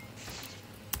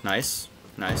 Nice.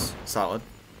 Nice. Solid.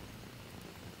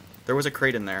 There was a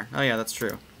crate in there. Oh yeah, that's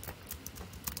true.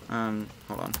 Hold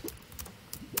on.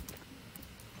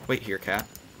 Wait here, cat.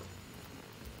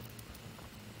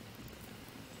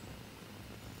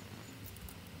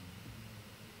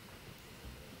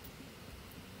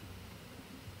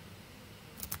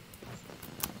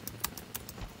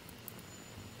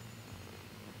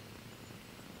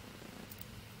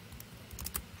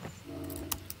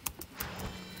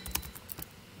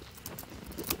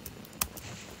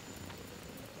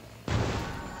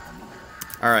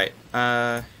 Alright,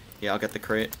 yeah, I'll get the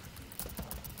crate.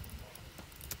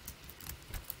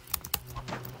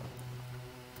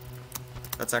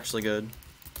 That's actually good.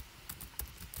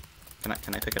 Can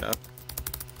I pick it up?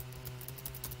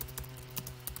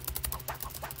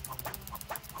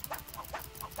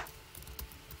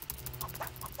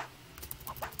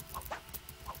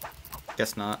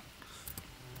 Guess not.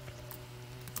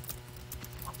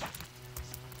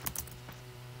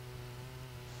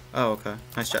 Oh, okay.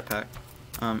 Nice jetpack.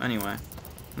 Anyway,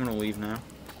 I'm gonna leave now.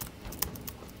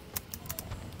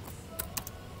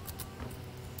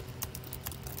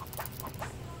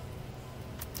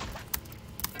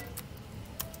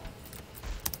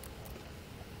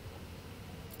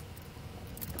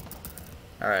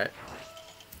 Alright.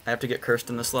 I have to get cursed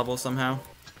in this level somehow,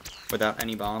 without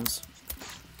any bombs.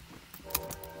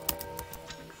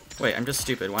 Wait, I'm just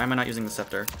stupid. Why am I not using the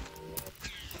scepter?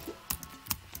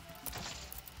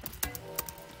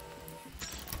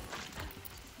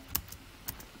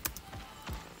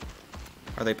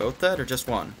 Are they both dead, or just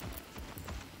one?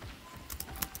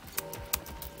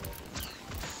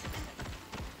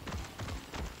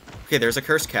 Okay, there's a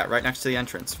cursed cat right next to the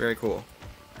entrance. Very cool.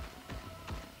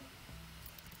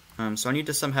 So I need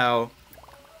to somehow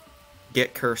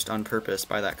get cursed on purpose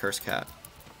by that cursed cat.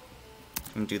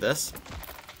 I'm gonna do this.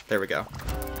 There we go.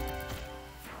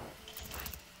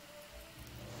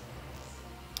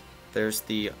 There's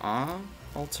the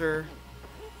altar.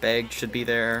 Bag should be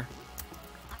there.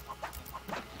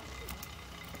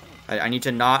 I need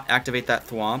to not activate that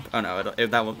thwomp. Oh no, that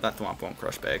thwomp won't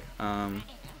crush Bag.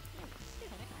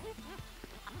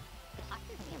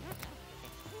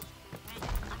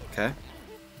 Okay.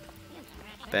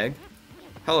 Bag.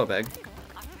 Hello, Bag.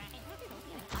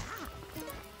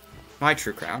 My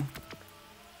true crown.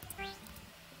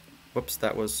 Whoops,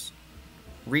 that was...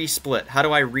 Resplit. How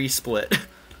do I resplit?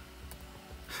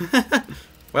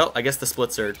 Well, I guess the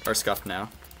splits are scuffed now.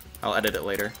 I'll edit it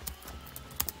later.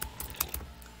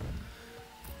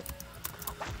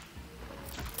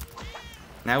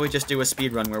 Now we just do a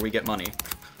speedrun where we get money.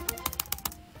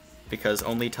 Because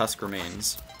only Tusk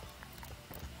remains.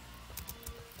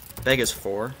 Beg is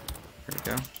 4. There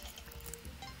we go.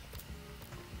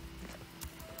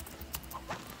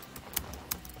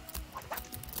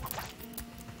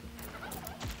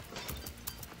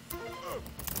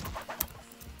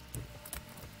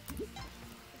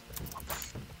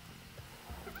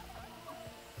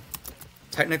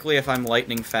 Technically, if I'm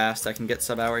lightning fast, I can get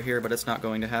sub-hour here, but it's not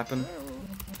going to happen.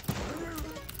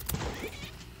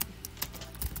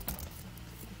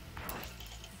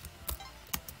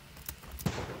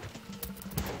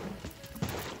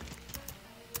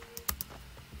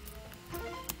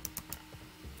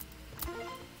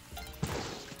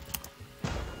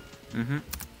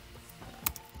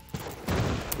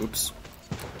 Oops.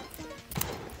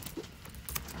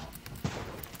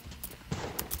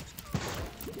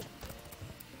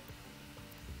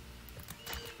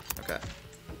 Okay.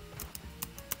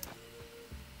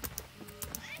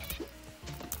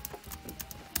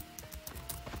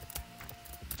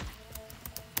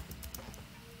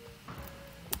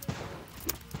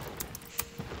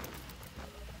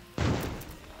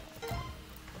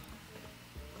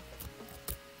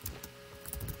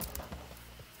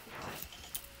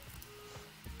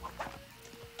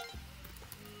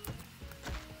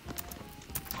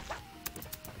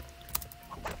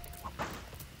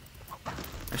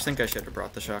 I just think I should have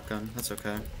brought the shotgun. That's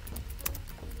okay.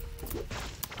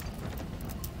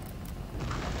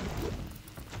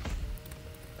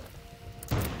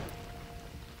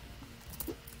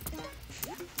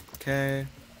 Okay.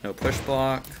 No push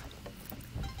block.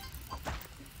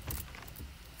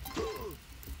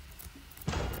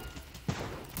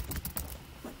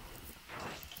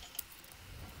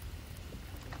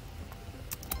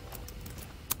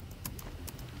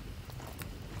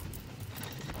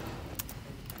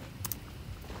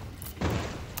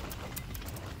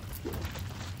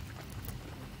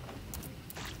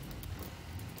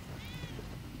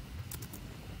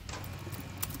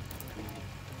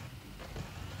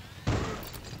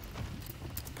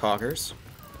 Poggers.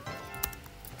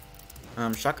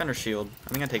 Shotgun or shield? I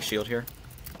think I'd take shield here.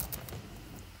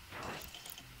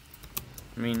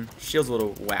 I mean, shield's a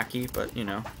little wacky, but, you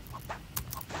know.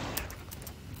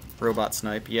 Robot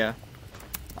snipe, yeah.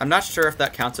 I'm not sure if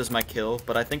that counts as my kill,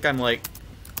 but I think I'm, like,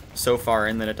 so far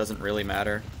in that it doesn't really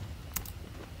matter.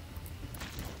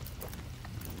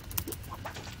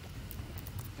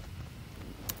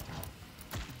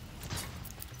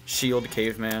 Shield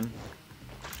caveman.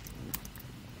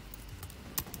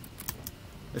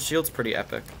 The shield's pretty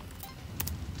epic.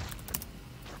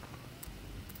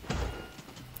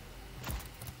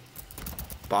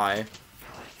 Bye.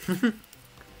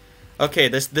 Okay,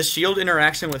 this shield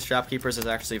interaction with shopkeepers is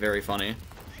actually very funny.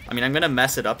 I mean, I'm gonna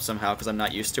mess it up somehow because I'm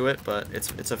not used to it, but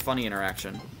it's a funny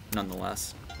interaction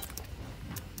nonetheless.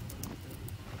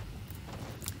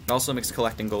 It also makes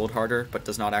collecting gold harder, but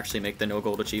does not actually make the no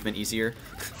gold achievement easier.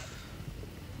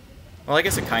 Well, I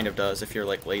guess it kind of does if you're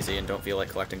like lazy and don't feel like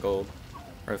collecting gold,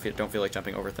 or if you don't feel like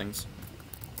jumping over things.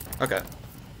 Okay.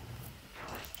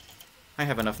 I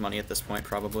have enough money at this point,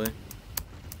 probably.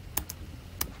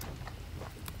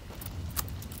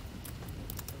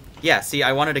 Yeah, see,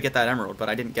 I wanted to get that emerald, but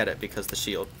I didn't get it because the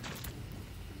shield.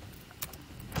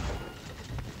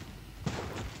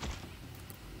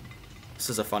 This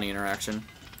is a funny interaction.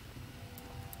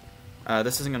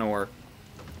 This isn't gonna work.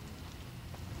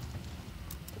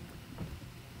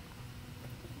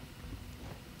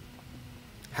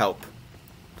 Help.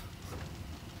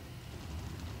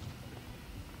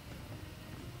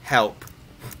 Help.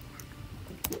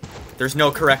 There's no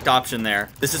correct option there.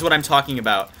 This is what I'm talking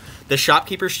about. The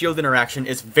shopkeeper shield interaction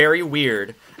is very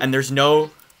weird, and there's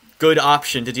no good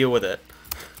option to deal with it.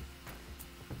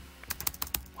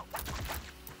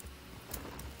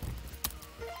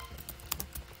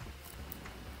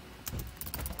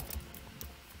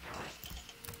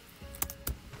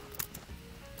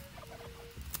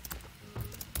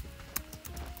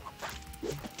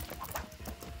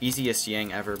 Easiest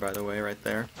yang ever, by the way, right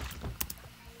there.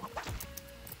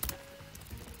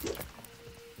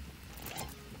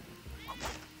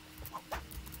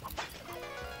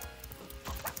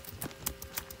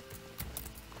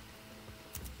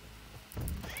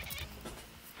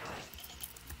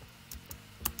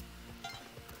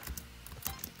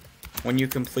 When you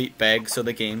complete beg, so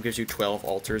the game gives you 12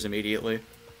 altars immediately.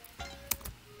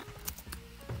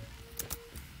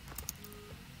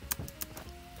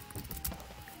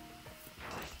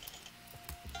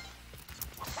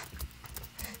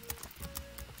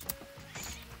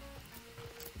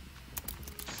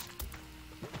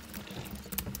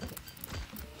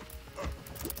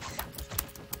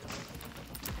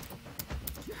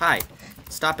 Hi.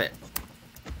 Stop it.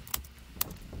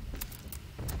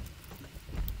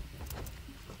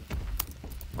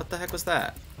 What the heck was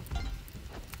that?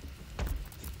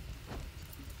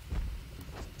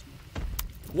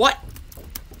 What?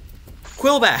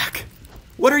 Quillback!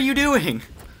 What are you doing?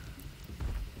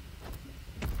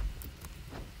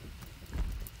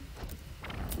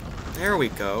 There we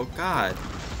go. God.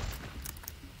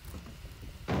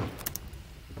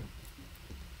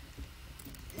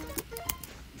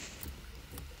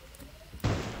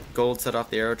 Gold, set off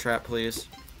the arrow trap, please.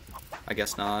 I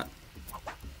guess not.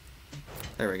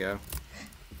 There we go.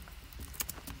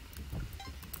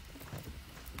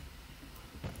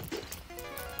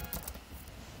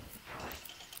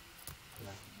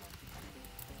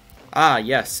 Ah,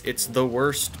 yes, it's the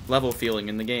worst level feeling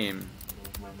in the game.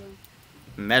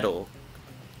 Metal.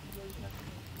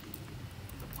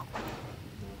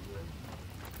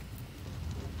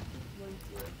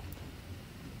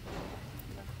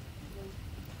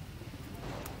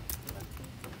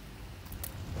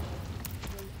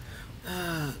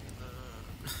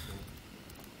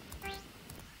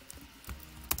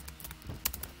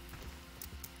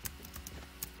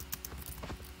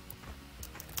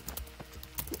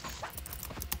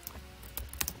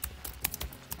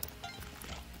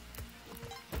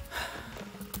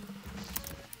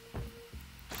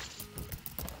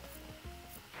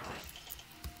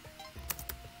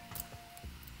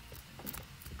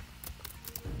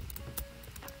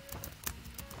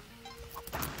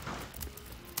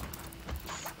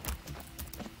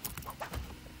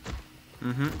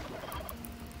 Mm-hmm.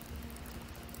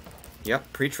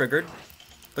 Yep, pre-triggered.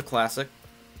 The classic.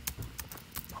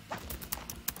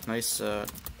 Nice,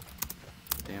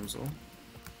 damsel.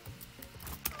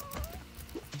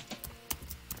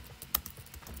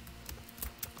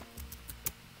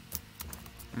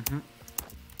 Mm-hmm.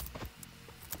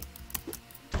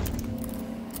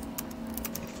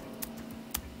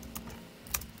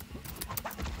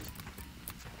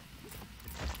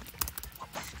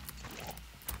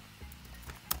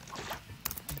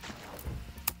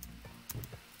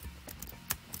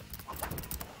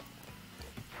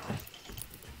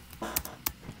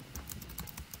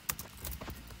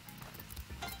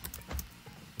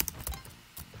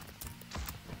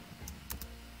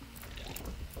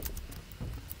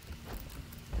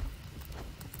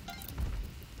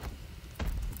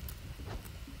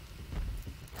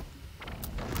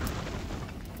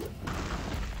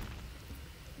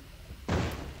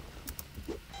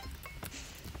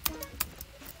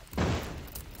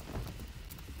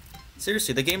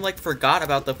 Seriously, the game, like, forgot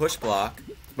about the push block.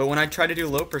 But when I try to do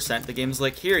low percent, the game's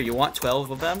like, here, you want 12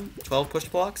 of them? 12 push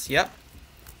blocks? Yep.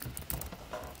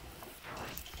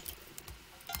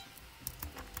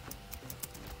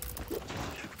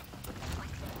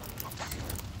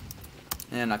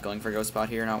 And not going for ghost spot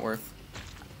here, not worth.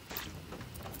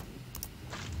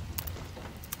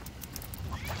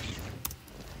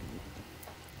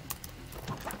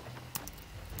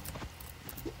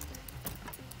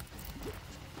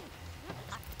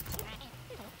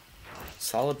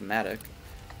 Solid Matic.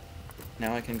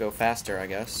 Now I can go faster, I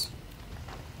guess.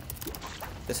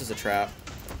 This is a trap.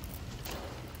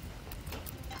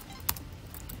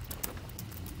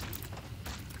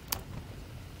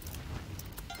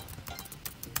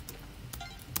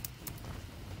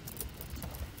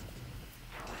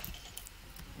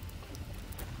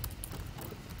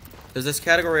 Does this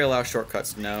category allow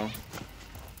shortcuts? No.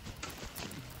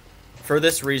 For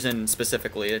this reason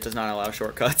specifically, it does not allow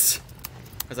shortcuts.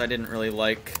 Because I didn't really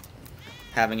like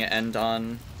having it end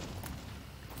on...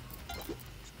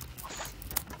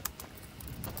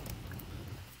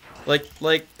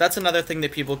 Like, that's another thing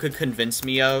that people could convince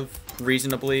me of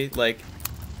reasonably. Like,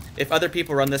 if other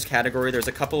people run this category, there's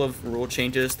a couple of rule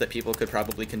changes that people could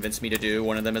probably convince me to do.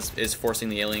 One of them is forcing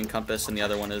the alien compass, and the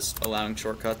other one is allowing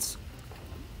shortcuts.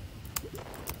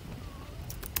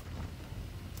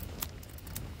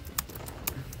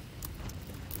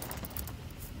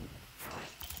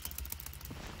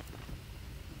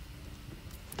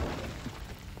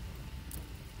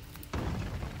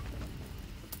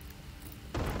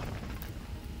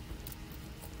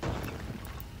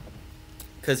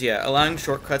 Because, yeah, allowing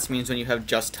shortcuts means when you have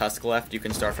just Tusk left, you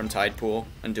can start from Tide Pool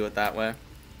and do it that way.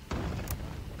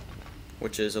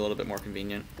 Which is a little bit more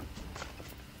convenient.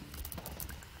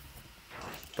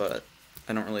 But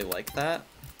I don't really like that.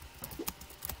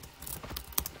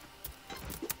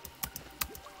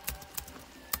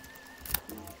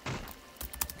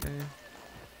 Okay.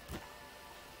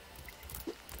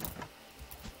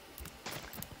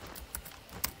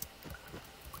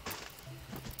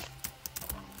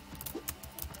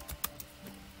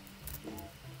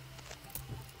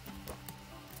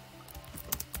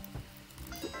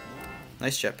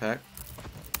 Nice jetpack.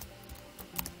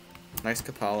 Nice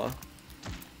Kapala.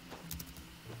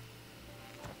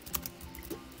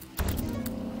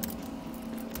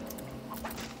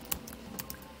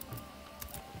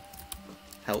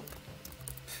 Help.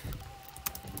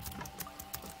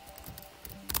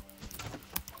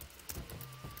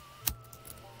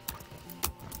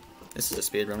 This is a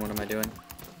speedrun, what am I doing?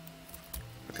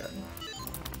 Okay.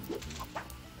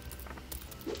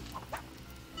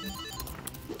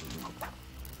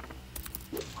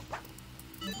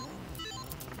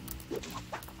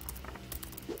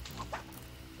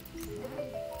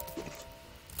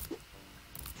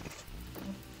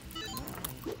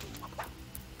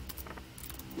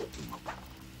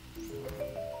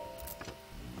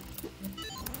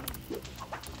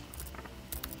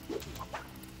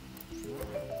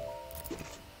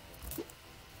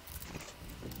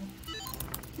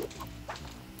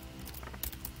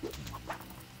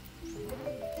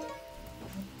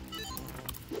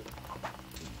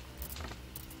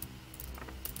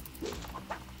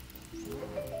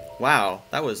 Wow,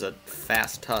 that was a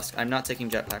fast Tusk. I'm not taking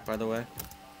jetpack, by the way.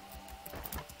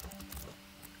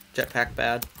 Jetpack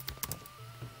bad.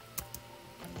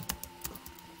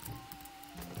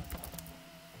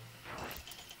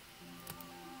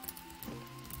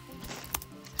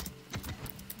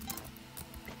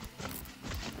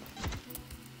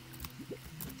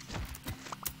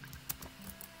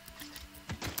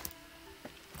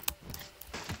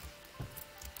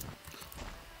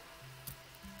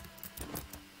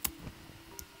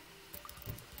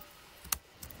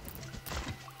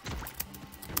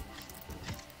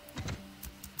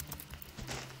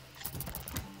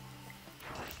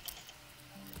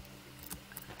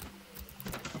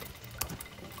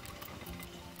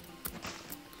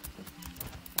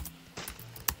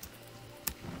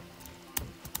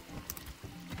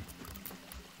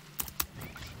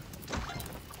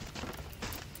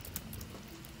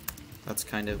 That's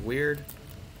kind of weird.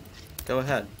 Go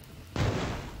ahead.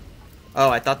 Oh,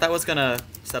 I thought that was gonna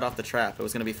set off the trap. It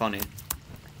was gonna be funny.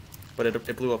 But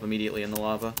it blew up immediately in the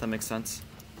lava. That makes sense.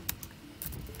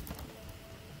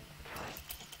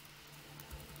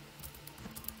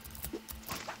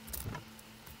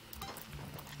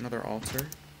 Another altar.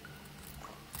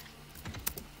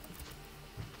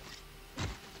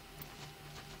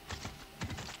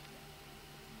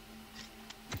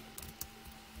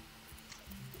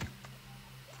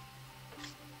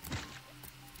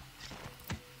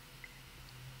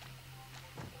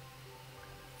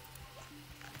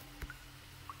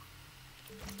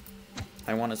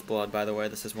 I want his blood, by the way.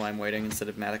 This is why I'm waiting instead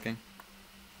of maticking.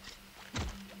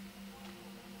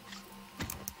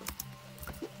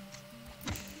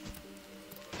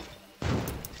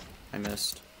 I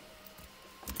missed.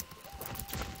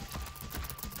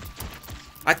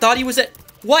 I thought he was at...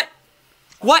 What?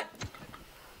 What?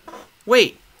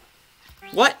 Wait.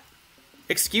 What?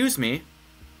 Excuse me?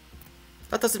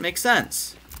 That doesn't make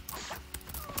sense.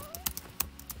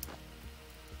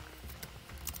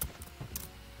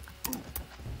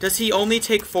 Does he only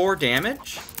take 4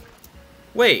 damage?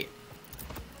 Wait.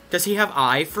 Does he have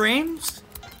iframes?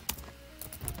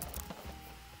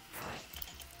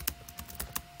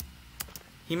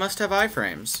 He must have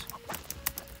iframes.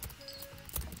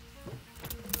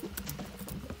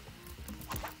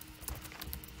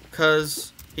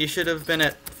 Because he should have been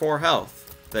at 4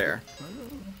 health there.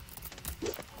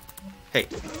 Hey.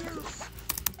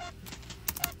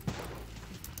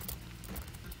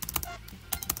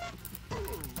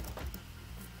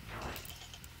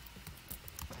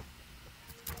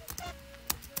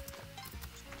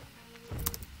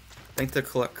 I think the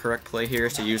correct play here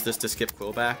is to use this to skip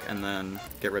Quill back and then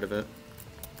get rid of it.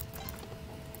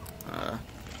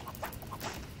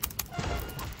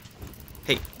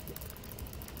 Hey.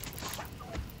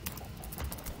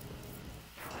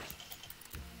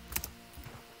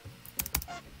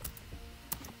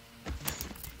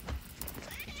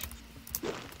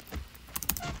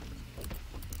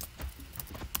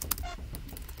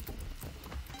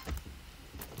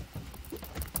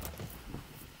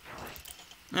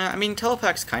 I mean,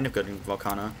 Telepack's kind of good in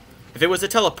Volcana. If it was a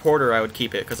teleporter, I would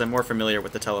keep it, because I'm more familiar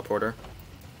with the teleporter.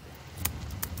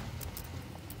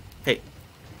 Hey.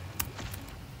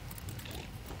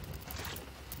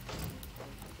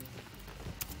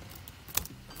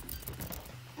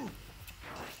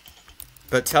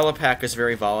 But Telepack is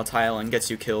very volatile and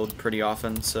gets you killed pretty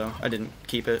often, so I didn't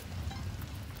keep it.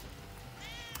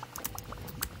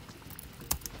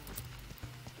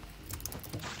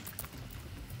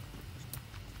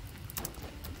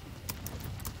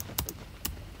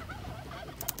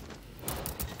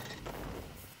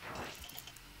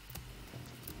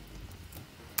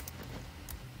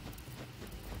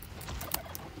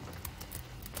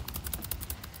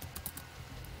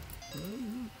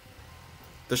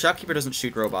 The shopkeeper doesn't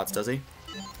shoot robots, does he?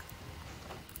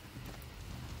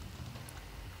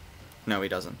 No, he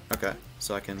doesn't. Okay,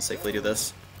 so I can safely do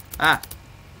this. Ah!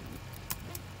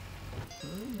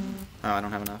 Oh, I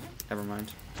don't have enough. Never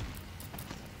mind.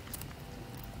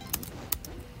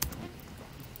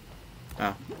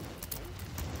 Oh.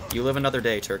 You live another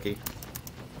day, turkey.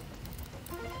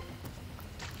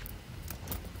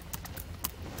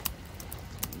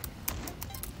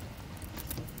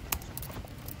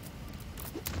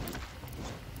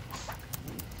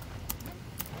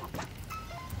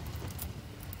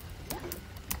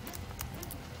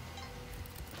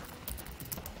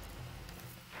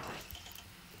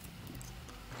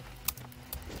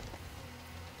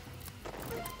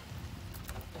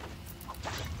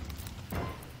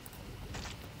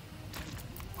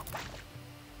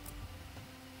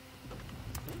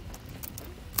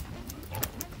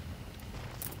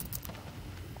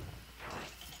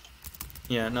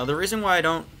 Yeah, no, the reason why I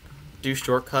don't do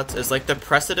shortcuts is, like, the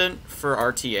precedent for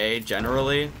RTA,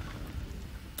 generally,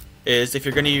 is if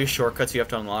you're going to use shortcuts, you have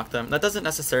to unlock them. That doesn't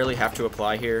necessarily have to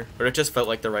apply here, but it just felt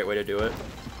like the right way to do it.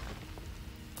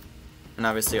 And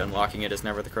obviously unlocking it is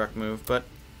never the correct move, but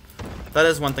that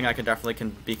is one thing I could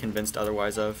definitely be convinced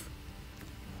otherwise of.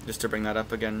 Just to bring that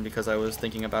up again, because I was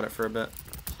thinking about it for a bit.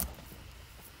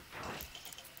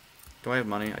 Do I have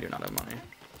money? I do not have money.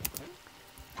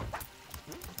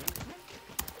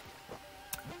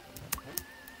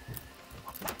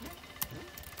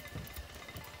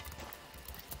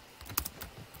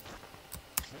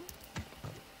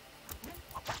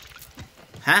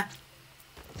 Huh?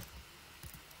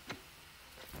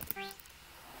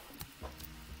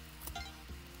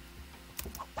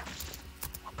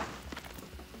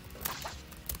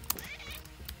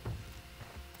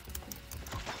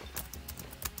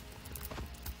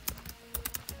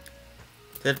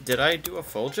 Did I do a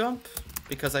full jump?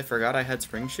 Because I forgot I had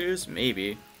spring shoes?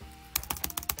 Maybe.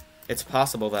 It's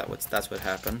possible that's what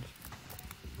happened.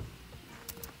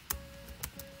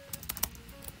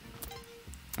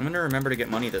 I'm gonna remember to get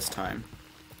money this time,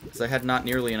 because I had not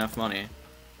nearly enough money.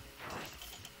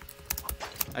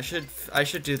 I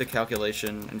should do the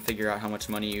calculation and figure out how much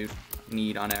money you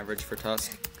need on average for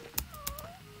Tusk.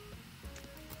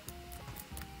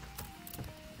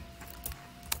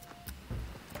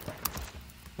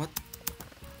 What?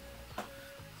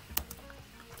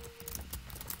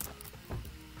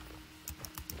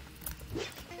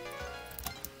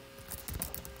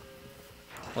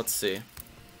 let's see.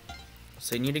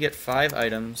 So you need to get 5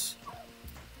 items,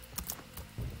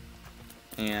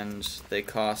 and they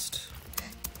cost,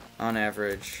 on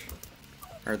average,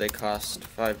 or they cost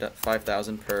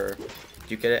 5,000 per.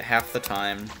 You get it half the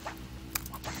time.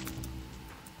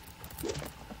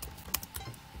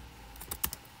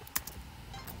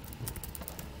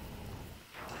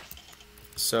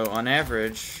 So on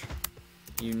average,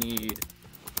 you need,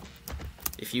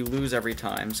 if you lose every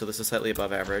time, so this is slightly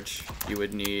above average, you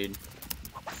would need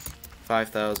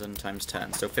 5,000 times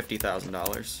 10, so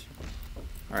 $50,000.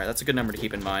 Alright, that's a good number to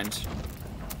keep in mind.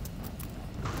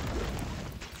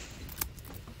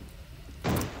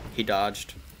 He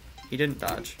dodged. He didn't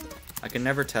dodge. I can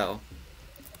never tell.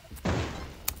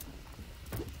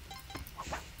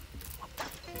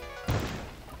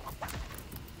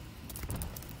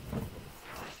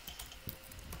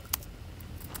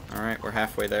 Alright, we're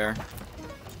halfway there.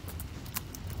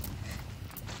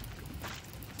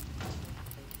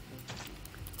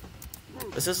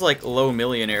 This is like low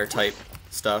millionaire type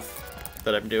stuff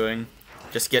that I'm doing.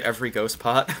 Just get every ghost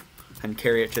pot and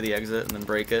carry it to the exit and then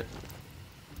break it.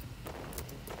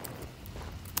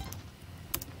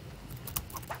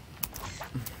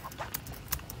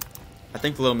 I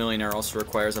think low millionaire also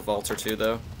requires a vault or two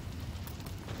though.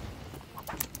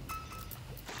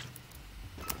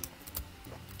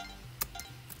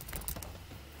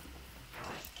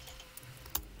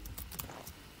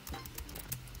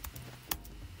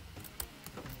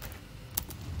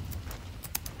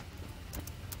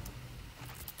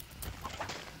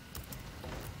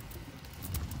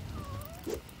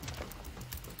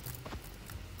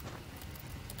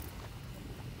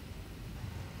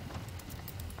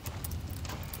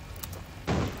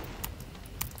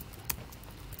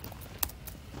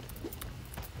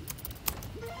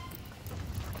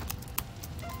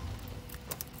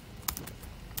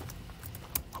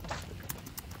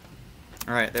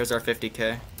 Alright, there's our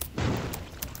 50k.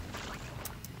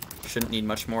 Shouldn't need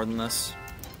much more than this.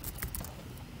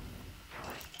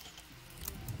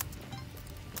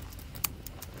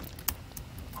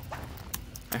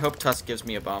 I hope Tusk gives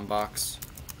me a bomb box.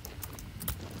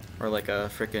 Or like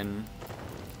a frickin'...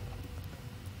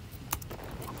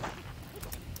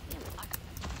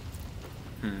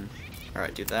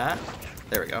 Alright, do that.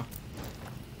 There we go.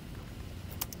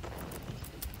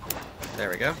 There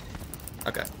we go.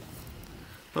 Okay.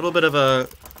 A little bit of a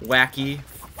wacky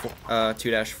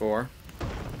 2-4.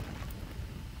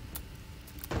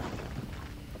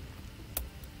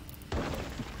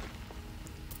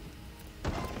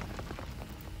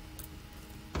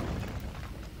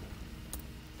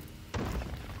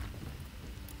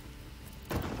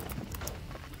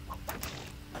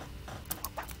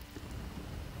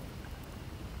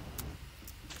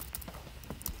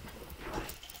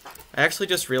 I actually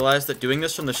just realized that doing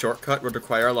this from the shortcut would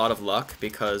require a lot of luck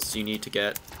because you need to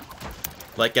get,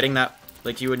 like, getting that,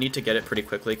 like, you would need to get it pretty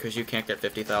quickly because you can't get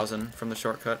 50,000 from the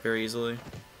shortcut very easily.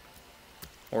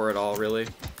 Or at all, really.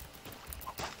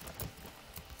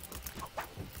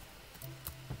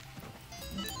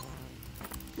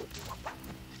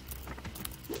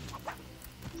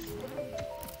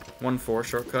 One 4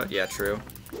 shortcut? Yeah, true.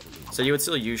 So you would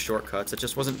still use shortcuts, it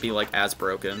just wasn't be, like, as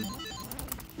broken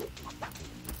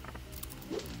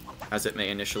as it may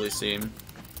initially seem.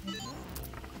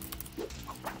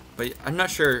 But I'm not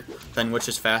sure then which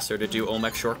is faster, to do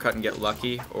Olmec shortcut and get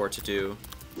lucky, or to do...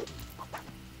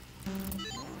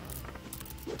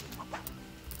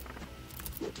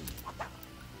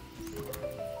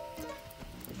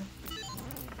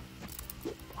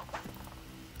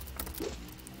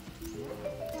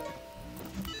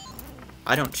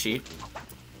 I don't cheat.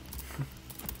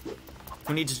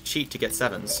 Who needs to cheat to get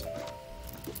 7s?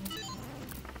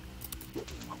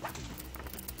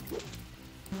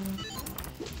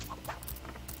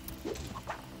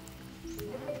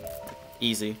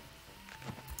 Easy.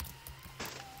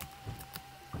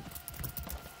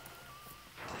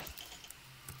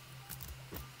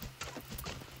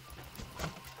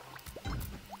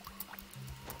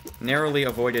 Narrowly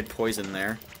avoided poison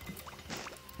there.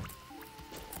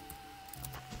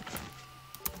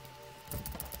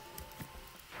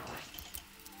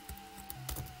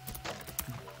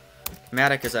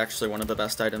 Matic is actually one of the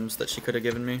best items that she could have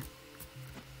given me.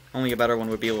 Only a better one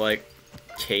would be like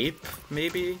Cape,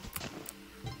 maybe?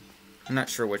 I'm not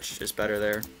sure which is better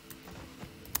there.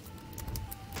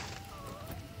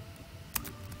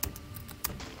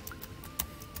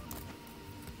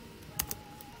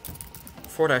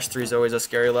 (4-3) is always a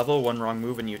scary level. One wrong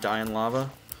move and you die in lava.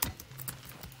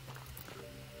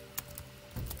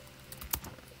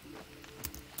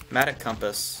 Matic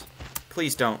Compass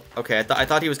Please don't. Okay, I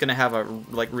thought he was gonna have a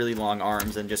like really long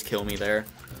arms and just kill me there.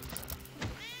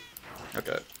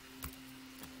 Okay.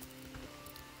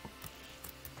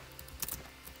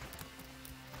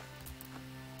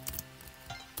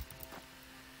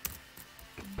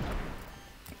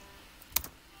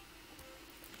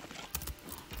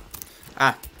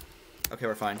 Ah. Okay,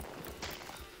 we're fine.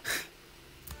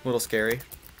 A little scary.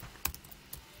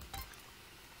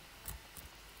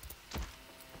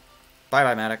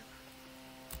 Bye-bye, Matic.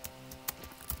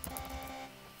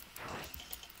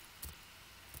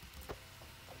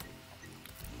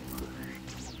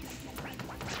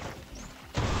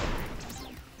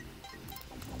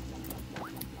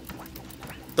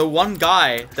 The one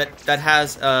guy that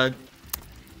has a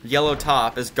yellow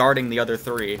top is guarding the other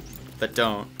three that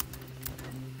don't.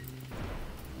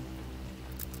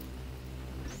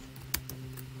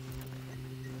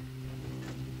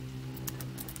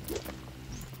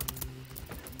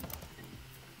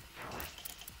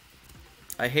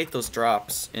 I hate those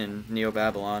drops in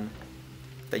Neo-Babylon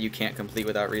that you can't complete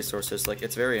without resources. Like,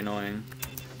 it's very annoying.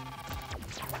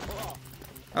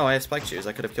 Oh, I have spike shoes.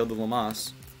 I could have killed the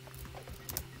Lamas.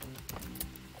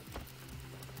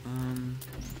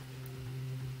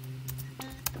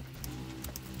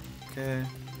 Okay.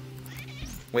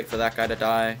 Wait for that guy to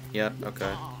die. Yep,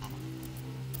 okay.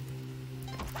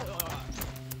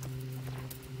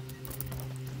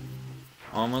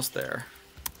 Almost there.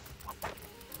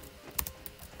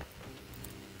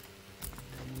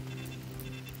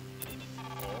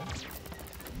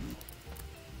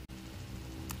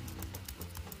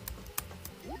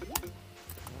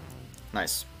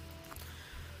 Nice.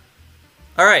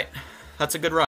 Alright, that's a good run.